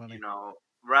That's so you funny. know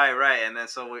right, and then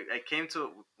so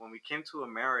when we came to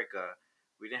America,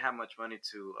 we didn't have much money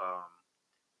to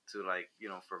like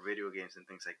for video games and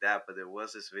things like that, but there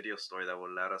was this video store that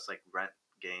would let us like rent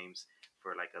games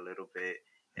for like a little bit,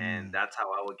 and Mm. that's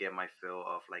how I would get my fill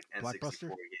of like Blockbuster?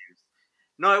 N64 games.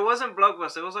 No, it wasn't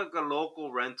Blockbuster, it was like a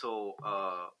local rental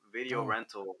video Oh,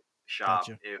 rental shop.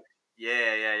 gotcha.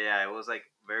 Yeah, it was like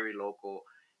very local.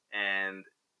 And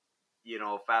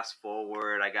fast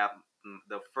forward, I got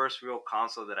the first real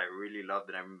console that I really loved,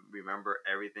 and I remember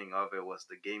everything of it was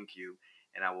the GameCube,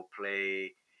 and I would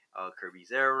play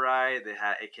Kirby's Air Ride.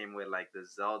 It came with like the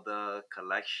Zelda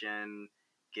collection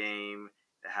game.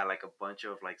 It had like a bunch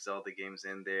of like Zelda games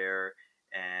in there,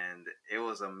 and it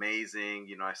was amazing.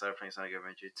 I started playing Sonic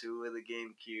Adventure 2 with the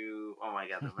GameCube. Oh my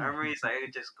god, the memories! I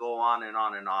could just go on and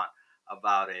on and on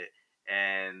about it.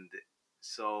 And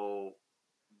so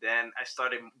then I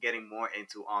started getting more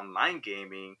into online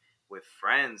gaming with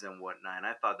friends and whatnot. And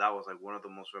I thought that was like one of the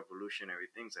most revolutionary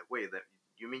things. Like, wait, that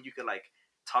you mean you could like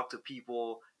talk to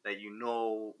people that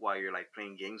while you're like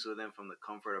playing games with them from the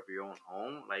comfort of your own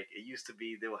home? Like it used to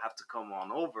be, they will have to come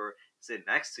on over, sit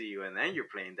next to you, and then you're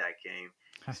playing that game.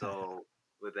 So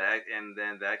with that, and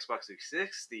then the Xbox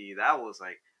 360, that was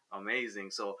like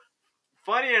amazing. So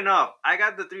funny enough, I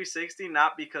got the 360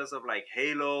 not because of like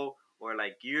Halo or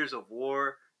like Gears of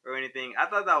War or anything. I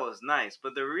thought that was nice,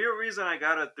 but the real reason I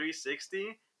got a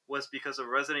 360 was because of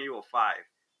Resident Evil 5,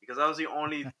 because that was the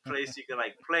only place you could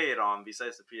like play it on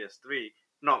besides the PS3.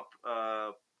 No,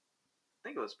 I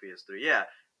think it was PS3. Yeah,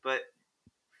 but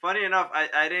funny enough,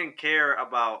 I didn't care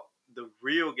about the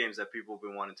real games that people have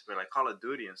been wanting to play, like Call of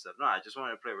Duty and stuff. No, I just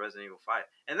wanted to play Resident Evil 5.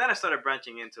 And then I started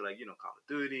branching into like, Call of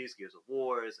Duties, Gears of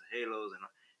Wars, Halos,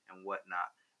 and whatnot.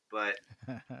 But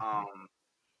um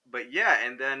but yeah,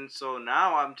 and then so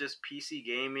now I'm just PC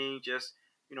gaming, just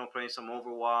playing some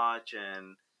Overwatch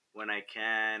and when I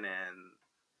can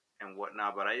and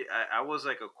whatnot. But I was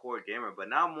like a core gamer, but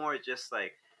now more just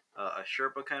like a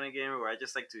Sherpa kind of gamer where I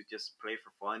just like to just play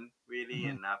for fun, really, Hmm.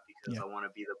 and not because Yeah. I want to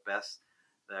be the best,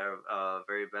 the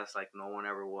very best, like no one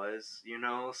ever was.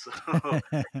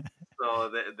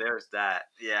 So there's that.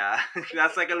 Yeah,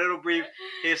 that's like a little brief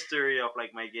history of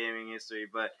like my gaming history.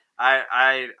 But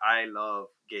I love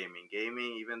gaming.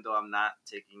 Gaming, even though I'm not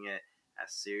taking it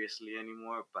as seriously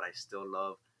anymore, but I still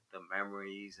love the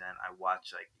memories. And I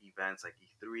watch like events like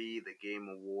E3, the Game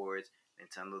Awards,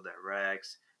 Nintendo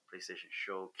Directs, PlayStation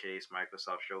Showcase,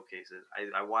 Microsoft Showcases. I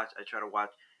try to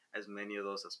watch as many of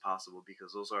those as possible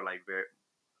because those are like very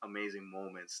amazing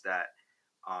moments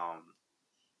um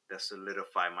that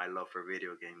solidify my love for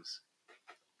video games.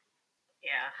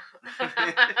 Yeah.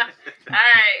 All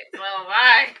right. So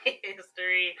my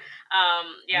history.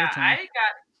 Your Yeah, turn.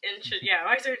 Yeah,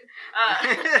 my turn.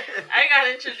 I got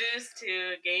introduced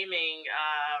to gaming.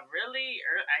 Really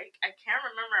early. I can't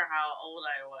remember how old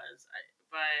I was,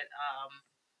 but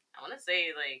I want to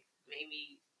say like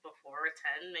maybe before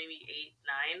 10, maybe 8,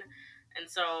 9. And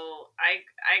so I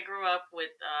grew up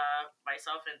with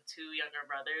myself and two younger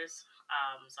brothers.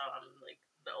 So I'm like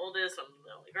the oldest. I'm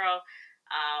the only girl.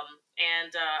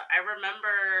 And I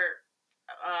remember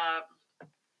uh,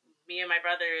 me and my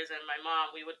brothers and my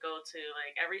mom, we would go to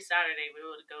like every Saturday, we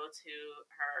would go to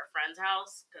her friend's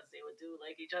house because they would do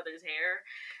like each other's hair.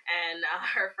 And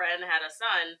her friend had a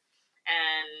son,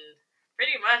 and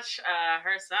pretty much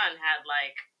her son had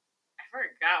like, I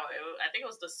forgot, I think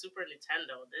it was the Super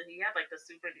Nintendo. He had like the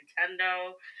Super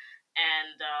Nintendo,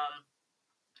 and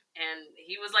and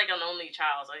he was like an only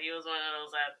child, so he was one of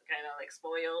those that kind of like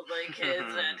spoiled like kids,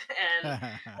 and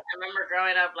I remember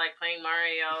growing up like playing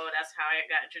Mario. That's how I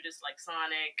got introduced to, like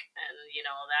Sonic and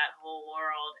that whole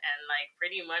world, and like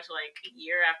pretty much like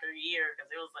year after year, because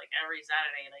it was like every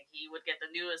Saturday, like he would get the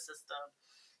newest system.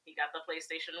 He got the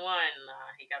PlayStation One,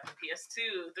 he got the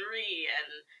PS2, three, and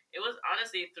it was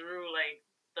honestly through like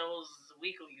those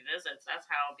weekly visits. That's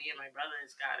how me and my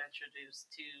brothers got introduced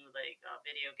to like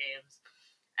video games.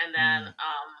 And then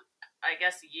Mm. I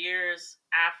guess years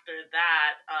after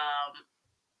that,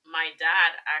 my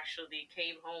dad actually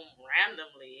came home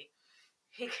randomly.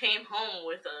 He came home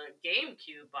with a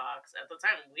GameCube box. At the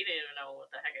time, we didn't even know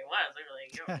what the heck it was. We were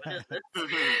like, "Yo, what is this?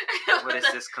 What is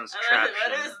this I was like,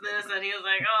 what contraption? is this?" And he was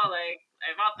like, "Oh, like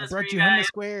I bought I this for brought you you home to guys.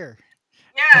 square.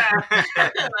 Yeah,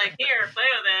 like here, play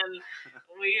with it." And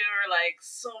we were like,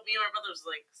 me and my brother was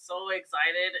like so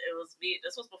excited. It was me.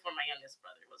 This was before my youngest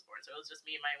brother was born, so it was just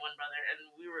me and my one brother,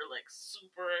 and we were like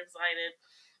super excited.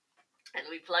 And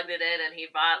we plugged it in, and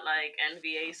he bought like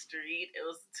NBA Street. It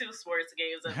was two sports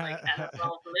games and like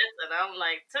NFL Blitz. And I'm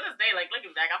like, to this day, like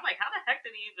looking back, I'm like, how the heck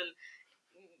did he even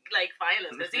like find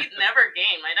this? Because he never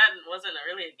gamed. My dad wasn't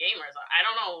really a gamer, so I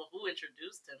don't know who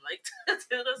introduced him like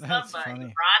to this stuff, That's but he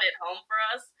funny. brought it home for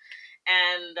us.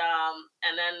 And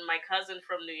then my cousin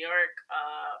from New York,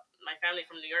 my family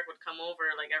from New York would come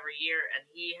over like every year, and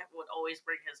he would always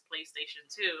bring his PlayStation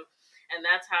 2, and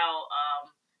that's how.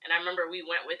 And I remember we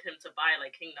went with him to buy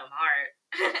like Kingdom Heart,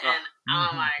 and oh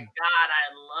my god,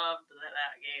 I loved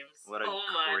that game What a so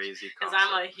much crazy because I'm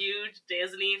concept. a huge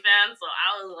Disney fan. So I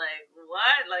was like,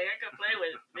 what? Like I could play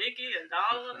with Mickey and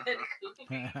Donald and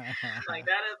Goofy. Like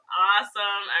that is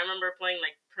awesome. I remember playing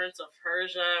like Prince of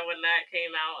Persia when that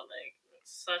came out. Like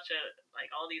such a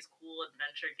like all these cool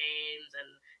adventure games, and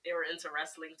they were into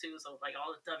wrestling too. So like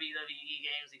all the WWE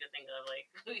games you could think of, like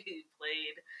we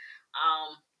played.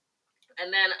 Um, and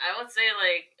then I would say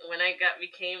like when I got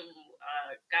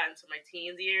into my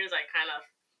teens years, I kind of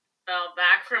fell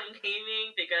back from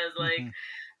gaming because like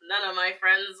none of my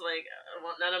friends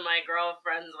none of my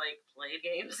girlfriends like played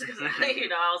games because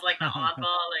I was like the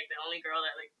oddball, like the only girl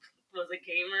that like was a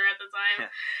gamer at the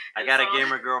time. I And got so a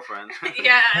gamer girlfriend.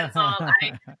 yeah, and so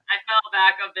I fell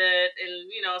back a bit, and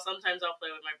sometimes I'll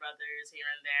play with my brothers here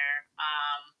and there.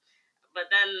 But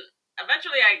then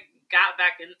eventually I got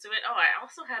back into it. Oh, I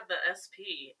also had the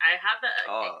SP.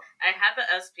 Oh, I had the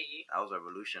SP. that was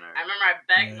revolutionary. I remember I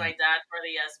begged Yeah. my dad for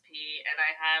the SP, and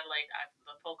I had like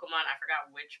the Pokemon. I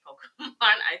forgot which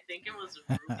Pokemon. I think it was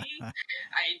Ruby.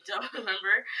 I don't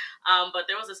remember. But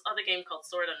there was this other game called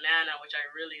Sword and Mana, which I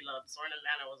really loved. Sword and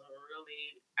Mana was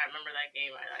I remember that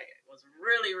game. I was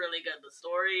really, really good. The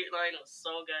storyline was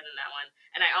so good in that one.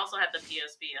 And I also had the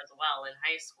PSP as well in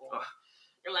high school. Oh.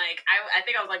 Like I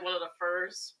think I was like one of the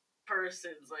first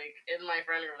persons like in my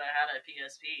friend group that had a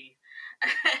PSP.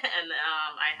 And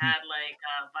I had like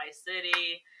Vice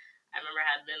City. I remember I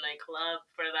had Midnight Club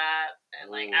for that,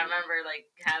 and like I Ooh. remember like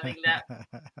having that,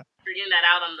 bringing that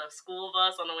out on the school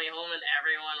bus on the way home, and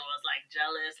everyone was like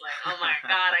jealous, like, "Oh my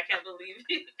god, I can't believe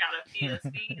you got a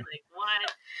PSP!" Like what?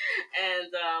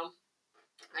 And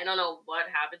I don't know what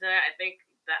happened to that. I think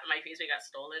that my PSP got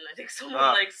stolen. I think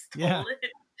someone like Yeah. stole it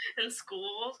in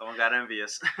school. Someone got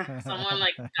envious. Someone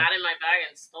like got in my bag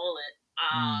and stole it.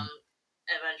 Mm.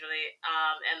 Eventually.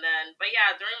 And then, but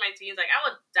yeah, during my teens, like I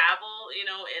would dabble, in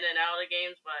and out of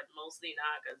games, but mostly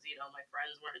not because my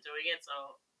friends weren't doing it. So,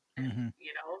 and Mhm.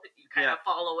 you kind of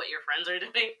follow what your friends are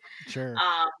doing. Sure.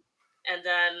 And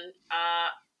then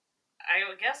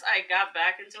I guess I got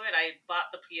back into it. I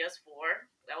bought the PS4.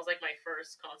 That was like my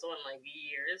first console in like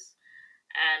years.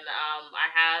 And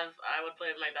I would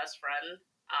play with my best friend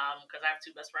because I have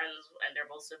two best friends and they're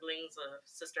both siblings, a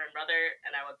sister and brother.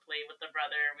 And I would play with the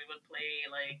brother. We would play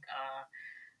like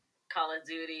Call of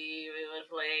Duty. We would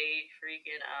play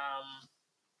freaking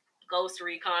Ghost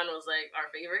Recon was like our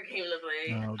favorite game to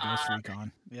play. Oh, Ghost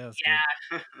Recon. Yeah, that's good.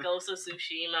 Yeah, Ghost of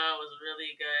Tsushima was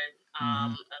really good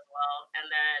Mhm. as well.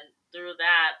 And then through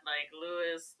that, like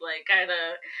Lewis, like kind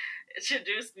of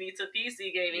introduced me to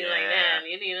PC gaming. Like, Yeah. man,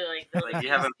 you need to like build a Like you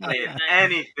PC. haven't played Like,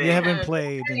 anything. You haven't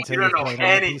played You until don't you've know played on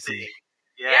the anything. PC.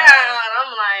 Yeah. and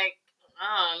I'm like,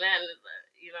 oh man,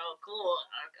 cool.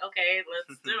 Okay,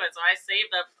 let's do it. So I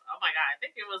saved up. Oh my god, I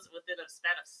think it was within a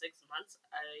span of 6 months.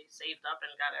 I saved up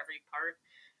and got every part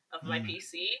of my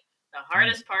PC. The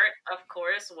hardest part, of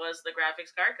course, was the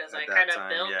graphics card because I At that kind of time,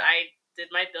 built. yeah. I did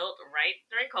my build right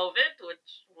during COVID, which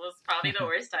was probably the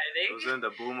worst It timing. was in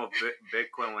the boom of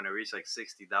Bitcoin when it reached like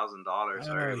 $60,000.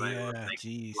 So Oh everybody was yeah, like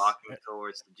jeez. flocking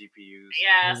towards the GPUs.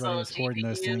 Yeah, Everybody so was hoarding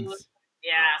those GPU. things.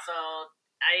 Yeah, Ugh. so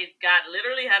I got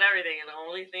literally had everything, and the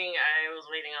only thing I was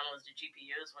waiting on was the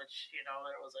GPUs, which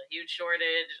there was a huge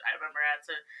shortage. I remember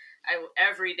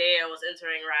every day I was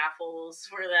entering raffles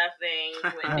for that thing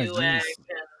with Oh, Newegg, jeez.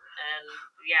 and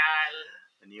yeah,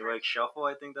 The Newegg Shuffle,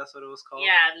 I think that's what it was called.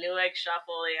 yeah, Newegg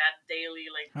Shuffle. They had daily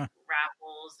Huh.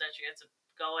 raffles that you had to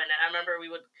go in, and I remember we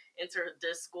would enter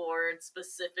Discord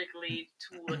specifically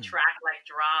to attract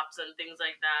drops and things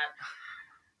like that.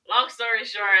 Long story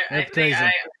short, I That's think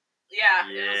crazy. yeah,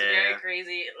 it was very Yeah.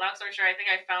 crazy. Long story short, I think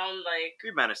I found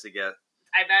We managed to get.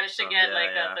 I managed to Some, get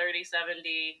yeah. a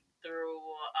 3070 through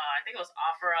I think it was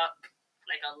OfferUp,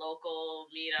 like a local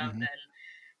meetup, Mhm. and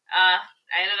I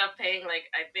ended up paying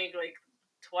I think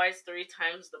twice, three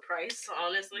times the price,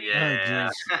 honestly, Oh, Yeah.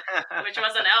 jeez. which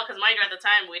was an L because mind you, at the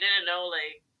time we didn't know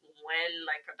when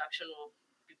production will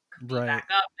be Right. back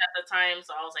up at the time.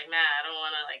 So I was like, man, I don't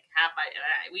want to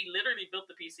we literally built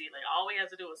the PC. Like all we had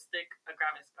to do was stick a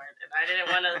graphics card, and I didn't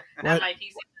want to have What? my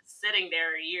PC sitting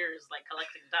there years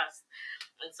collecting dust.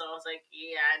 And so I was like,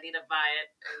 yeah, I need to buy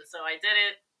it, and so I did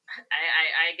it.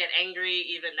 I get angry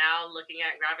even now looking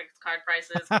at graphics card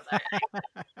prices because I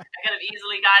could have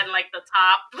easily gotten the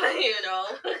top,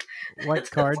 What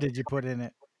card did you put in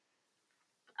it?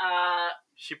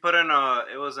 She put in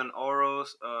it was an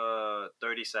Oros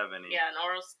 3070. Yeah, an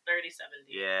Oros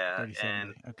 3070. Yeah,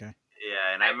 3070. Okay.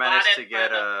 and I I bought managed it to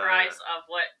get for the price of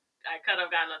what I could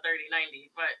have gotten a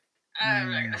 3090, but I'm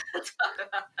not Mm. gonna talk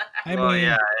about that. I Well, mean,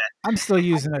 yeah. I'm still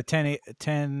using a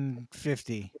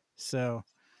 1050. So.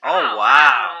 Oh Oh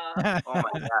wow. wow! Oh my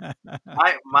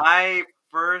god. My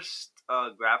first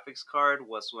graphics card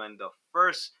was when the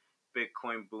first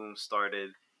Bitcoin boom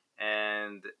started,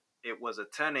 and it was a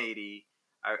 1080.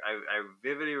 I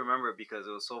vividly remember because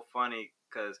it was so funny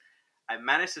because I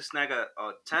managed to snag a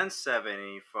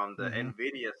 1070 from the Mhm.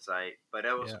 Nvidia site, but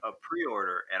it was Yeah. a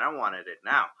pre-order, and I wanted it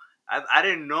now. I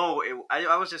didn't know it.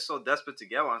 I was just so desperate to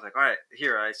get one. I was like, all right,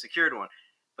 here, I secured one.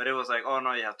 But it was like, oh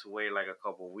no, you have to wait like a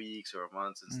couple weeks or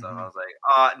months and stuff. I Mhm. was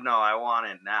like, no, I want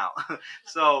it now.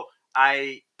 So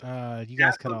I You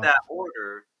guys cut canceled off. that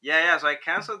order. Yeah. So I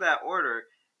canceled that order,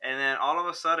 and then all of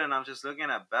a sudden, I'm just looking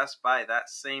at Best Buy that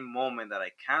same moment that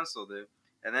I canceled it,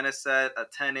 and then it said a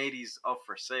 1080's up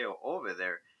for sale over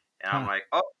there, and I'm Huh. like,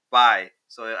 oh, buy.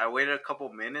 So I waited a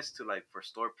couple minutes to for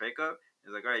store pickup.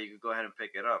 He's like, all right, you can go ahead and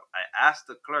pick it up. I asked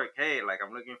the clerk, hey,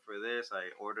 I'm looking for this. I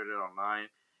ordered it online,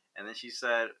 and then she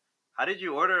said, how did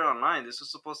you order it online? This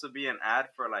was supposed to be an ad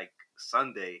for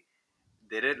Sunday.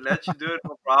 Did it let you do it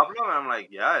no problem? And I'm like,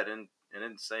 yeah, it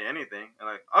didn't say anything. And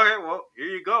like, okay, well, here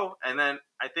you go. And then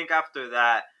I think after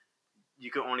that,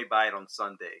 you can only buy it on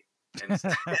Sunday. And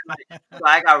so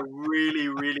I got really,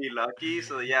 really lucky.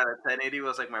 So yeah, the 1080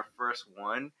 was my first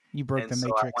one, You broke and the so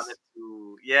I wanted matrix.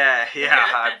 to, yeah,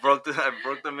 I broke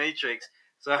the matrix.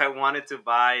 So I wanted to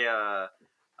buy a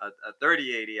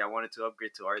 3080. I wanted to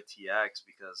upgrade to RTX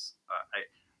because I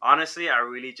honestly I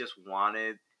really just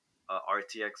wanted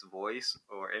RTX voice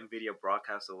or NVIDIA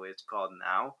broadcast the way it's called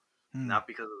now, Hmm. not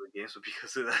because of the games, but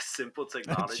because of that simple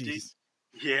Oh, technology. jeez.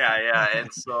 Yeah,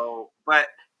 and so,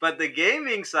 but the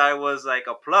gaming side was like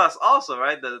a plus also,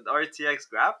 right? The RTX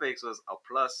graphics was a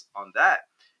plus on that.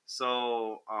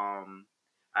 So,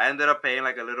 I ended up paying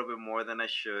a little bit more than I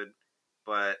should,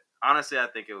 but honestly, I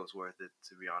think it was worth it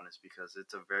to be honest because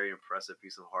it's a very impressive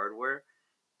piece of hardware,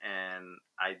 and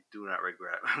I do not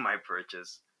regret my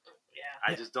purchase.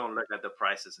 I Yeah, just don't look at the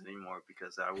prices anymore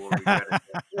because I will regret it.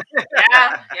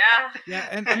 yeah. Yeah,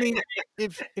 and I mean,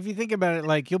 if you think about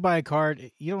it, you'll buy a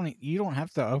card, you don't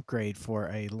have to upgrade for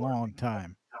a long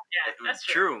time. Yeah, that's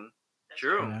true. True, That's You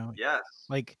true. true, know, yes.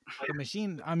 like the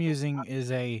machine I'm using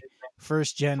is a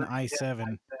first gen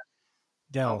i7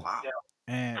 Oh Dell, wow.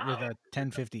 and with Oh, a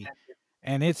 1050,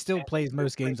 and it still plays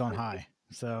most games on high.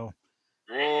 So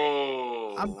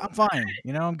I'm Whoa. I'm fine.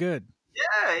 I'm good.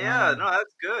 Yeah. No,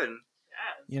 that's good.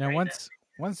 yeah, it's You know, great.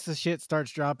 once the shit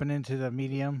starts dropping into the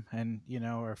medium, and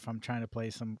or if I'm trying to play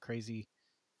some crazy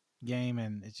game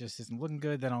and it just isn't looking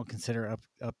good, then I'll consider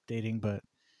updating. But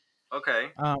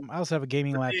Okay. I also have a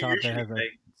gaming What do you laptop that usually has a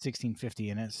play? 1650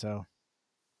 in it, so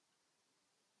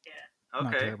Yeah.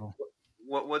 not Okay. terrible.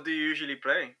 What do you usually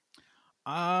play?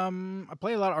 I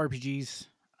play a lot of RPGs.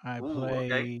 I Ooh,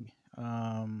 okay. play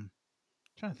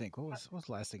trying to think what was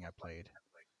the last thing I played.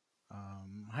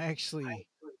 I actually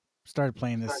started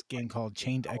playing this game called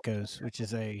Chained Echoes, which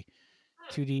is a Hmm.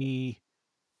 2D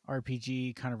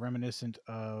RPG kind of reminiscent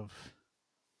of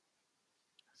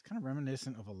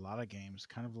a lot of games,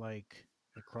 kind of like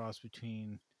a cross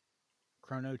between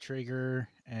Chrono Trigger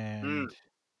Mm, and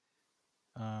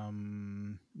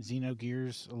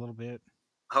Xenogears a little bit.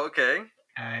 okay.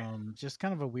 Okay. Just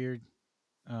kind of a weird.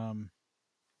 Um,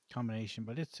 combination,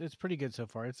 but it's pretty good so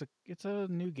far. It's a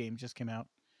new game, just came out.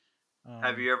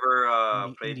 Have Um, you ever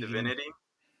played indie game.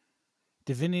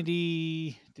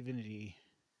 Divinity? Divinity.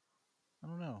 I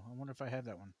don't know. I wonder if I have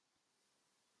that one.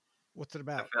 What's it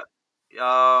I about?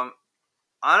 felt,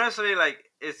 honestly, like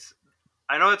it's.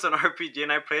 I know it's an RPG,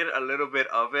 and I played a little bit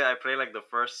of it. I played like the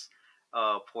first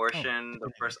Oh, portion,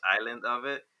 the first Divinity. island of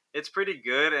it. It's pretty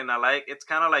good, and I like. It's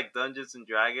kind of like Dungeons and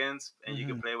Dragons, and you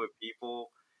can Mm-hmm. play with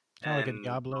people, Kind of like a and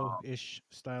Diablo-ish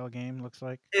style game. Looks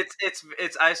like.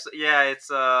 yeah, it's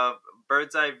a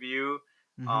bird's eye view.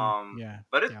 Mm-hmm. Um, Yeah,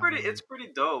 but Diablo. it's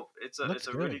pretty dope. Looks It's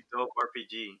a good. really dope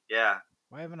RPG. Yeah,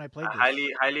 Why haven't I I played this?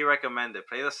 highly recommend it.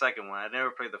 Play the second one. I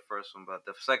never played the first one, but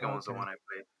the second Oh, one's the okay. one I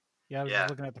played. Yeah, I was just Yeah,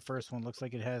 looking at the first one. Looks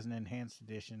like it has an enhanced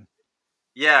edition.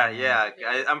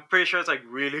 yeah. I'm pretty sure it's like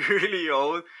really really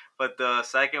old, but the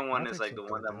second one is Graphics like the look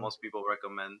one good that though. most people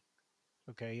recommend.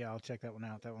 Okay, yeah, I'll check that one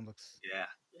out. That one looks Yeah.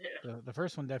 Yeah. the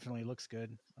first one definitely looks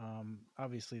good.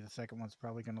 Obviously the second one's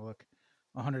probably going to look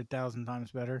 100,000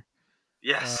 times better.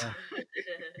 Yes. Uh,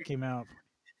 it came out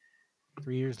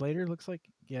 3 years later. Looks like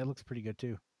yeah, it looks pretty good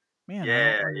too. Man, I Yeah,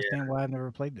 don't understand why I've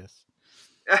never played this.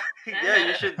 yeah. Yeah,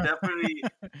 you should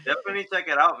definitely check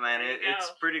it out, man. There you It's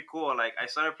go. pretty cool. Like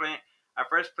I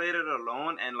first played it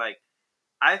alone, and like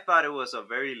I thought it was a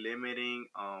very limiting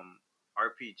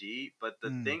RPG, but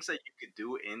the Mm, things that you could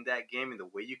do in that game and the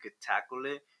way you could tackle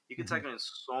it, you could hmm tackle it in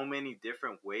so many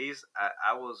different ways.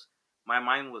 I was my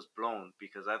mind was blown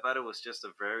because I thought it was just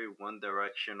a very one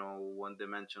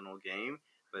dimensional game,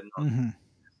 but no, hmm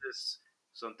this is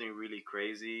something really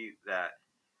crazy that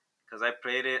because I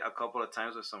played it a couple of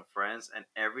times with some friends, and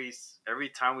every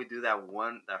time we do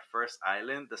that first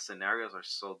island, the scenarios are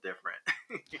so different.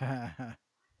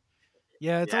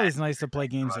 Yeah, it's Yeah, always nice to play it's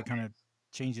games about that kind of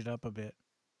change it up a bit.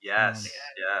 Um, Yeah,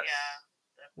 yes, yeah, yes.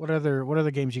 definitely. what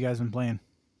other games you guys been playing?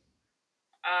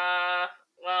 Uh,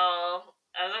 well,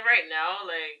 as of right now,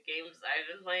 like games I've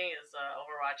been playing is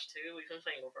Overwatch 2. We've been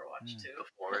playing Overwatch Mm, 2. The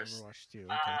forest. Overwatch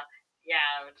 2. Okay. uh,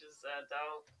 yeah, which is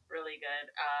dope, really good.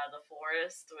 The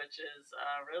Forest, which is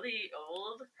really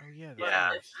old, Oh yeah, the but Yeah,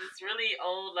 forest. it's this really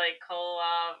old like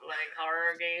co-op like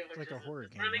horror game, It's which like a is horror it's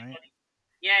game, really right? funny.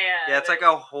 Yeah, yeah, yeah. it It's like is.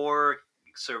 a horror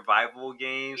survival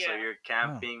game. So Yeah, you're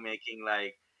Oh, camping, making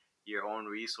like your own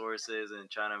resources, and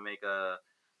trying to make a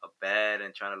bed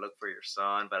and trying to look for your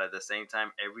son. But at the same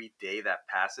time, every day that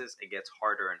passes, it gets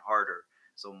harder and harder.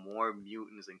 So more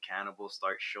mutants and cannibals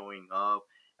start showing up,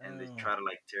 and they oh, try to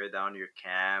like tear down your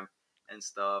camp and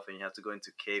stuff. And you have to go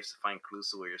into caves to find clues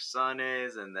to where your son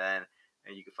is, and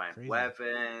you can find crazy.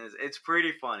 weapons. It's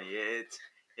pretty funny.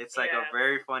 It's like a yeah,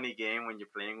 very funny game when you're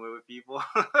playing with people.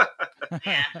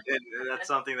 yeah. And that's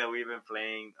something that we've been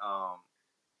playing.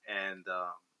 And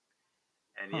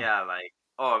and Huh. yeah, like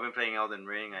I've been playing Elden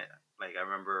Ring. I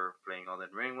remember playing Elden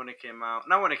Ring when it came out.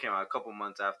 Not when it came out, a couple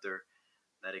months after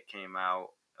that it came out.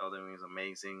 Elden Ring is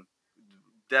amazing.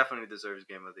 Definitely deserves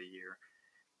Game of the Year.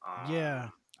 Yeah,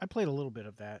 Um, I played a little bit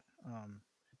of that.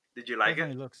 did you like it?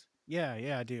 Definitely looks. Yeah,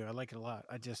 yeah, I do. I like it a lot.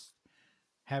 I just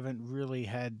haven't really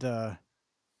had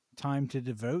time to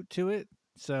devote to it.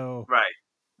 So Right.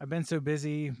 I've been so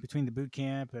busy between the boot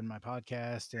camp and my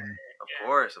podcast, and Of Yeah.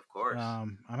 course, of course.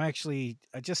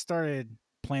 I just started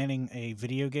planning a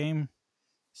video game,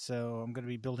 so I'm going to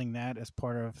be building that as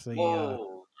part of the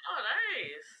Whoa. Oh,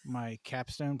 nice. my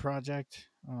capstone project.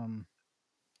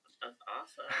 That's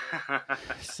awesome.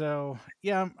 So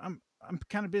yeah, I'm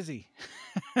kind of busy.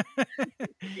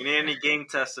 If you need any game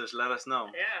testers, let us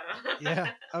know. Yeah. Yeah,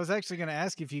 I was actually going to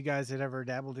ask if you guys had ever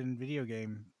dabbled in video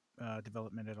game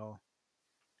development at all.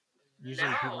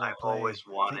 Usually, people No. that I've always play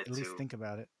wanted at least to. think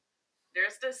about it.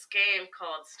 There's this game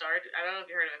called Stardew. I don't know if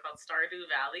you heard of it, called Stardew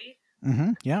Valley.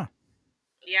 Yeah.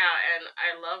 Yeah, and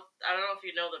I don't know if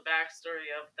you know the backstory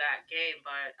of that game,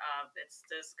 but it's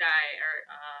this guy,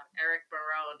 Eric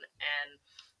Barone, and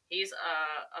he's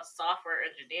a software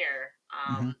engineer.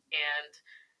 hmm And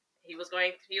he was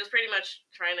pretty much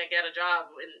trying to get a job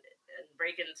and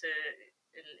break into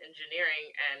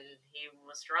engineering, and he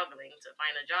was struggling to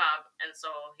find a job, and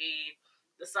so he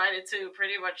decided to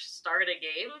pretty much start a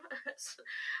game,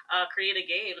 create a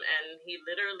game, and he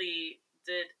literally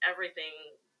did everything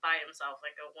by himself,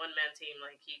 like a one-man team.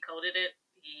 Like he coded it,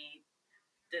 he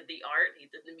did the art, he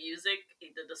did the music,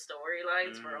 he did the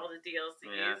storylines for Mm, all the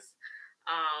yeah. DLCs.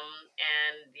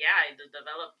 And yeah, I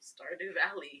developed Stardew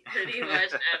Valley pretty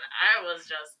much, and I was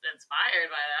just inspired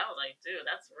by that. I was like, dude,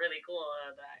 that's really cool.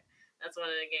 And that's one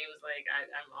of the games like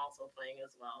I'm also playing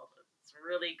as well. It's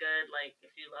really good. Like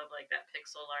if you love like that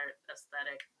pixel art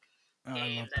aesthetic Oh, I games,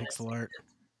 love and pixel art.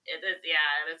 it is,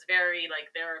 yeah, and it's very like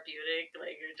therapeutic.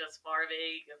 Like you're just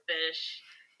farming a fish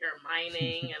you're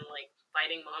mining and like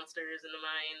fighting monsters in the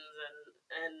mines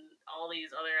and all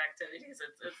these other activities.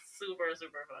 It's super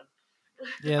super fun.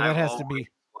 Yeah, that I've has to always be.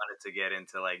 wanted to get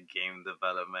into like game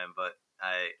development, but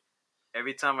I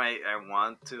every time I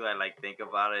want to, I like think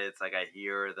about it. It's like I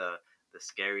hear the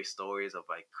scary stories of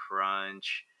like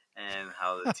crunch and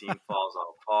how the team falls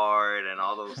apart and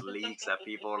all those leaks that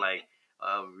people like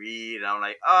read. And I'm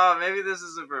like, oh, maybe this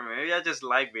isn't for me. Maybe I just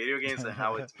like video games and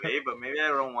how it's made, but maybe I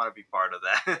don't want to be part of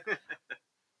that.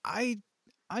 I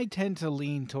I tend to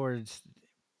lean towards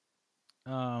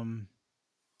um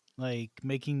like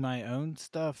making my own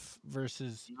stuff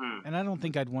versus, Mhm. and I don't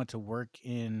think I'd want to work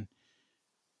in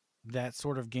that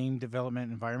sort of game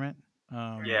development environment.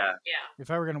 Um Right. Yeah. Yeah.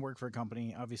 if I were going to work for a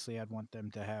company, obviously I'd want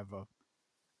them to have a,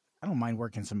 I don't mind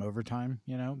working some overtime,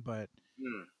 but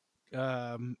Mm.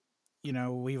 um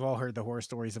we've all heard the horror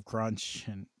stories of crunch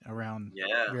and around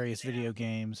Yeah. various Yeah. video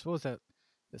games. What was that?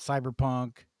 The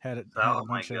Cyberpunk had a Oh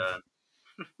my bunch of god.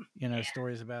 Yeah.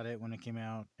 stories about it when it came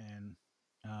out, and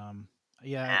um,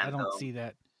 yeah, I don't Anthem. see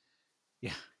that.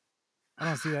 Yeah, I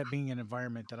don't see that being an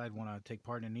environment that I'd want to take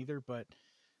part in either. But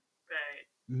Right.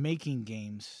 making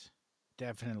games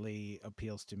definitely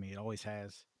appeals to me. It always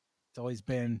has. It's always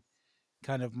been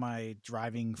kind of my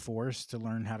driving force to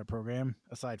learn how to program,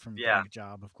 aside from Yeah. getting a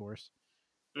job, of course.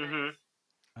 Mhm.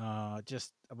 Nice.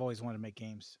 Just I've always wanted to make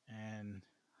games, and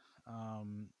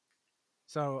um,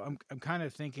 so I'm kind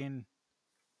of thinking,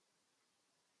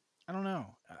 I don't know.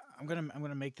 I'm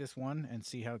gonna make this one and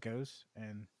see how it goes,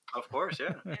 and Of course,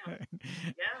 yeah. Yeah.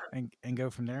 Yeah. and go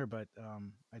from there. But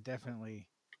I definitely,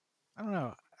 I don't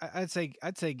know. I'd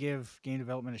say give game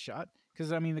development a shot,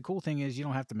 because I mean the cool thing is you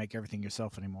don't have to make everything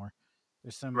yourself anymore.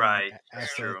 There's so many Right.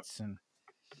 That's True. true. assets, and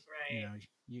you Right. know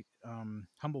you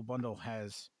Humble Bundle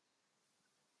has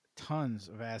tons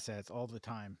of assets all the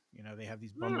time. They have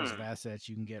these bundles of Hmm. assets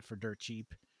you can get for dirt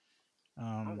cheap. Oh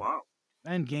Um, wow.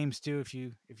 and games too. If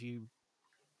you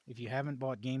haven't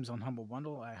bought games on Humble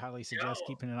Bundle, I highly suggest Yo,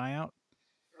 keeping an eye out.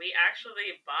 we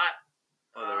actually bought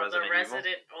Oh, the the Resident Evil.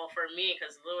 Resident. Well, for me,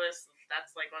 because Lewis,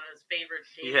 that's like one of his favorite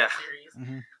gaming Yeah. series.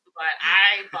 Hmm. But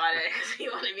I bought it because he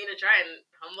wanted me to try, and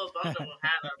Humble Bundle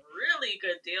had a really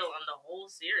good deal on the whole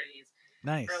series for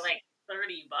Nice. like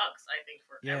 $30, I think,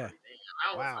 for Yeah. everything. And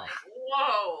I was Wow. like,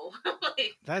 whoa,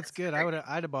 like That's that's good. crazy.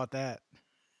 I'd have bought that.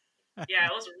 Yeah,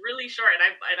 it was really short, and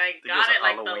I I think it was got a it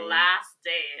like the Halloween. last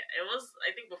day. It was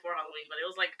I think before Halloween, but it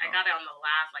was like I Oh. got it on the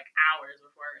last like hours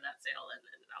before that sale, and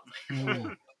I was like, oh,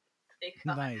 Mhm. thank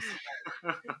God. Nice.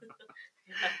 Yeah.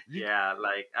 You Yeah,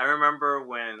 like I remember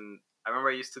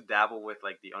I used to dabble with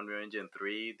like the Unreal Engine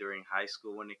 3 during high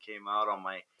school when it came out on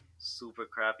my super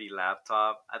crappy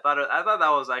laptop. I thought that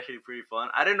was actually pretty fun.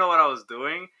 I didn't know what I was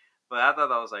doing, but I thought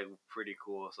that was like pretty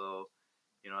cool. So,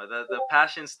 the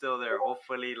passion's still there.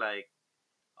 Hopefully like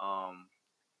um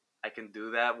I can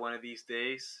do that one of these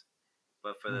days.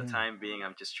 But for the Mhm. time being,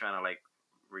 I'm just trying to like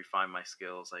refine my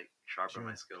skills, like sharpen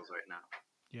my Sure. skills right now.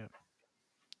 Yeah.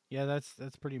 Yeah,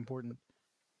 that's pretty important.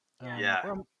 Yeah. Yeah.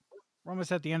 We're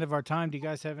almost at the end of our time. Do you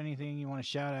guys have anything you want to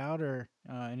shout out, or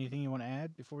anything you want to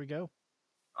add before we go?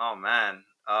 Oh man.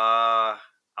 I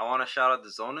want to shout out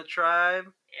the Zona tribe.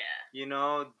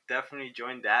 Yeah. Definitely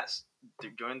join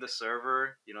the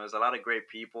server. There's a lot of great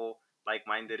people,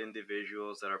 like-minded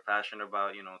individuals that are passionate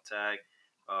about tech,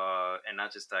 and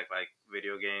not just tech, like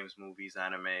video games, movies,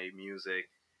 anime, music,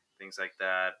 things like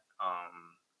that.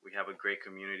 We have a great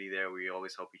community there. We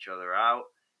always help each other out.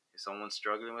 If someone's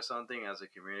struggling with something, as a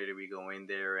community, we go in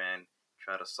there and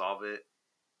try to solve it.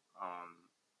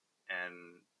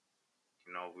 And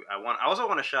I also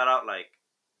want to shout out like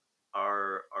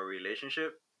our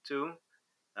relationship too.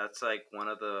 That's like one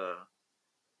of the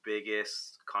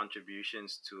biggest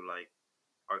contributions to like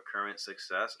our current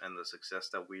success and the success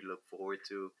that we look forward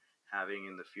to having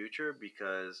in the future,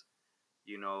 because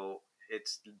you know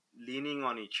it's leaning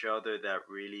on each other that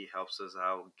really helps us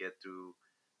out get through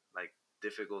like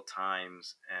difficult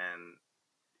times. And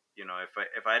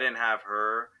if I didn't have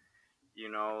her, you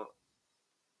know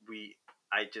we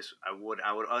I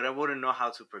wouldn't know how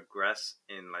to progress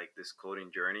in like this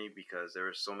coding journey, because there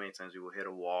are so many times we will hit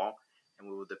a wall and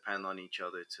we will depend on each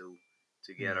other to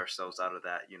get Hmm. ourselves out of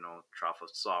that trough of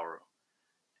sorrow.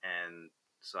 And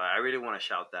so I really want to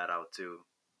shout that out too.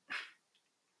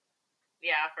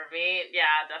 Yeah, for me,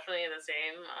 yeah, definitely the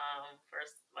same.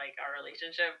 First, like our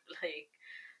relationship, like,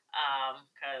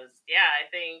 cause yeah, I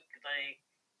think like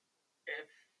if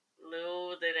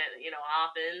Lou didn't,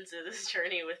 hop into this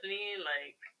journey with me,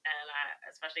 like, and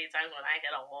especially times when I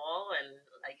hit a wall and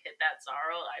like hit that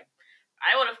sorrow,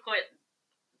 I would have quit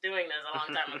doing this a long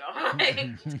time ago,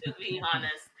 like, to be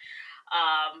honest.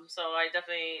 So I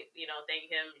definitely, thank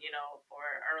him, for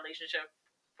our relationship,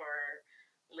 for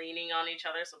leaning on each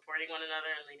other, supporting one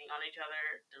another, and leaning on each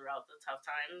other throughout the tough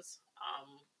times.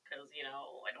 Because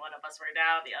when one of us were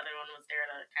down, the other one was there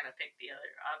to kind of pick the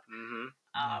other up.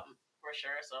 For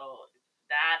sure. So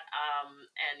that,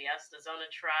 and yes, the Zona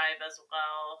tribe as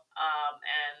well.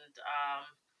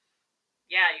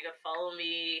 Yeah, you can follow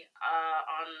me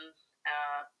on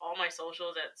all my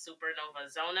socials at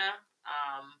Supernova Zona.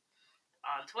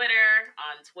 On Twitter,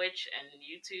 on Twitch, and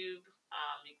YouTube.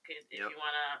 You could, if you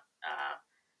want to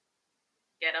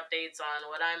get updates on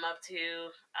what I'm up to.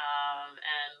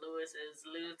 And Lewis is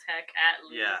Luuh Tech at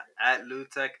Luuh. Yeah, at Luuh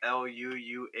Tech,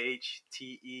 LUUHTECH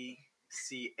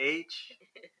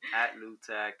at Luuh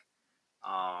Tech.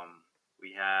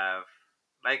 We have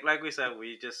like we said,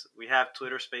 we have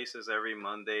Twitter Spaces every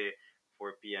Monday,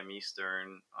 4 p.m.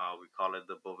 Eastern. We call it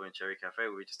the Boba and Cherry Cafe.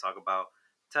 We just talk about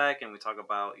tech and we talk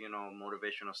about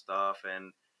motivational stuff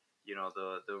and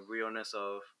the realness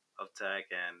of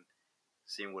tech and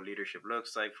seeing what leadership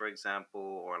looks like, for example,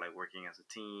 or like working as a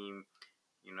team,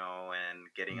 and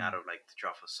getting out of like the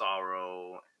trough of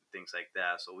sorrow, things like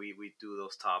that. So we do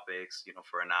those topics,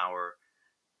 for an hour,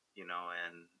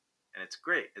 and it's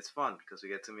great. It's fun because we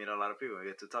get to meet a lot of people. We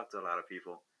get to talk to a lot of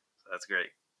people. So that's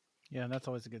great. Yeah, that's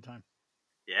always a good time.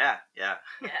 Yeah. Yeah.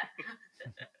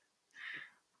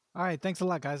 All right, thanks a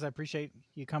lot, guys. I appreciate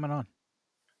you coming on.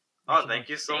 Oh, thank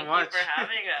you so much. Thank you for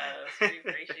having us. We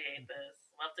appreciate this.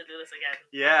 Love to do this again.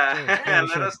 Yeah, Sure. Yeah,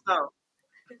 let us know. All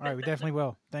right, we definitely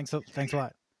will. Thanks a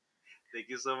lot. Thank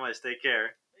you so much. Take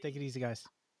care. Take it easy, guys.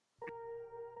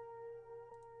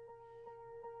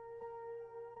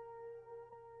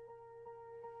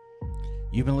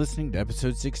 You've been listening to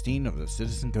episode 16 of the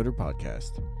Citizen Coder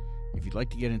Podcast. If you'd like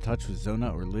to get in touch with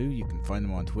Zona or Luuh, you can find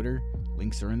them on Twitter.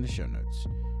 Links are in the show notes.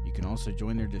 You can also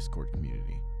join their Discord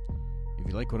community. If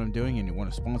you like what I'm doing and you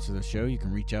want to sponsor the show, you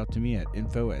can reach out to me at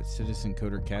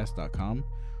info@citizencodercast.com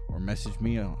or message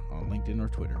me on LinkedIn or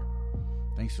Twitter.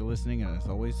 Thanks for listening, and as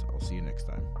always, I'll see you next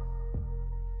time.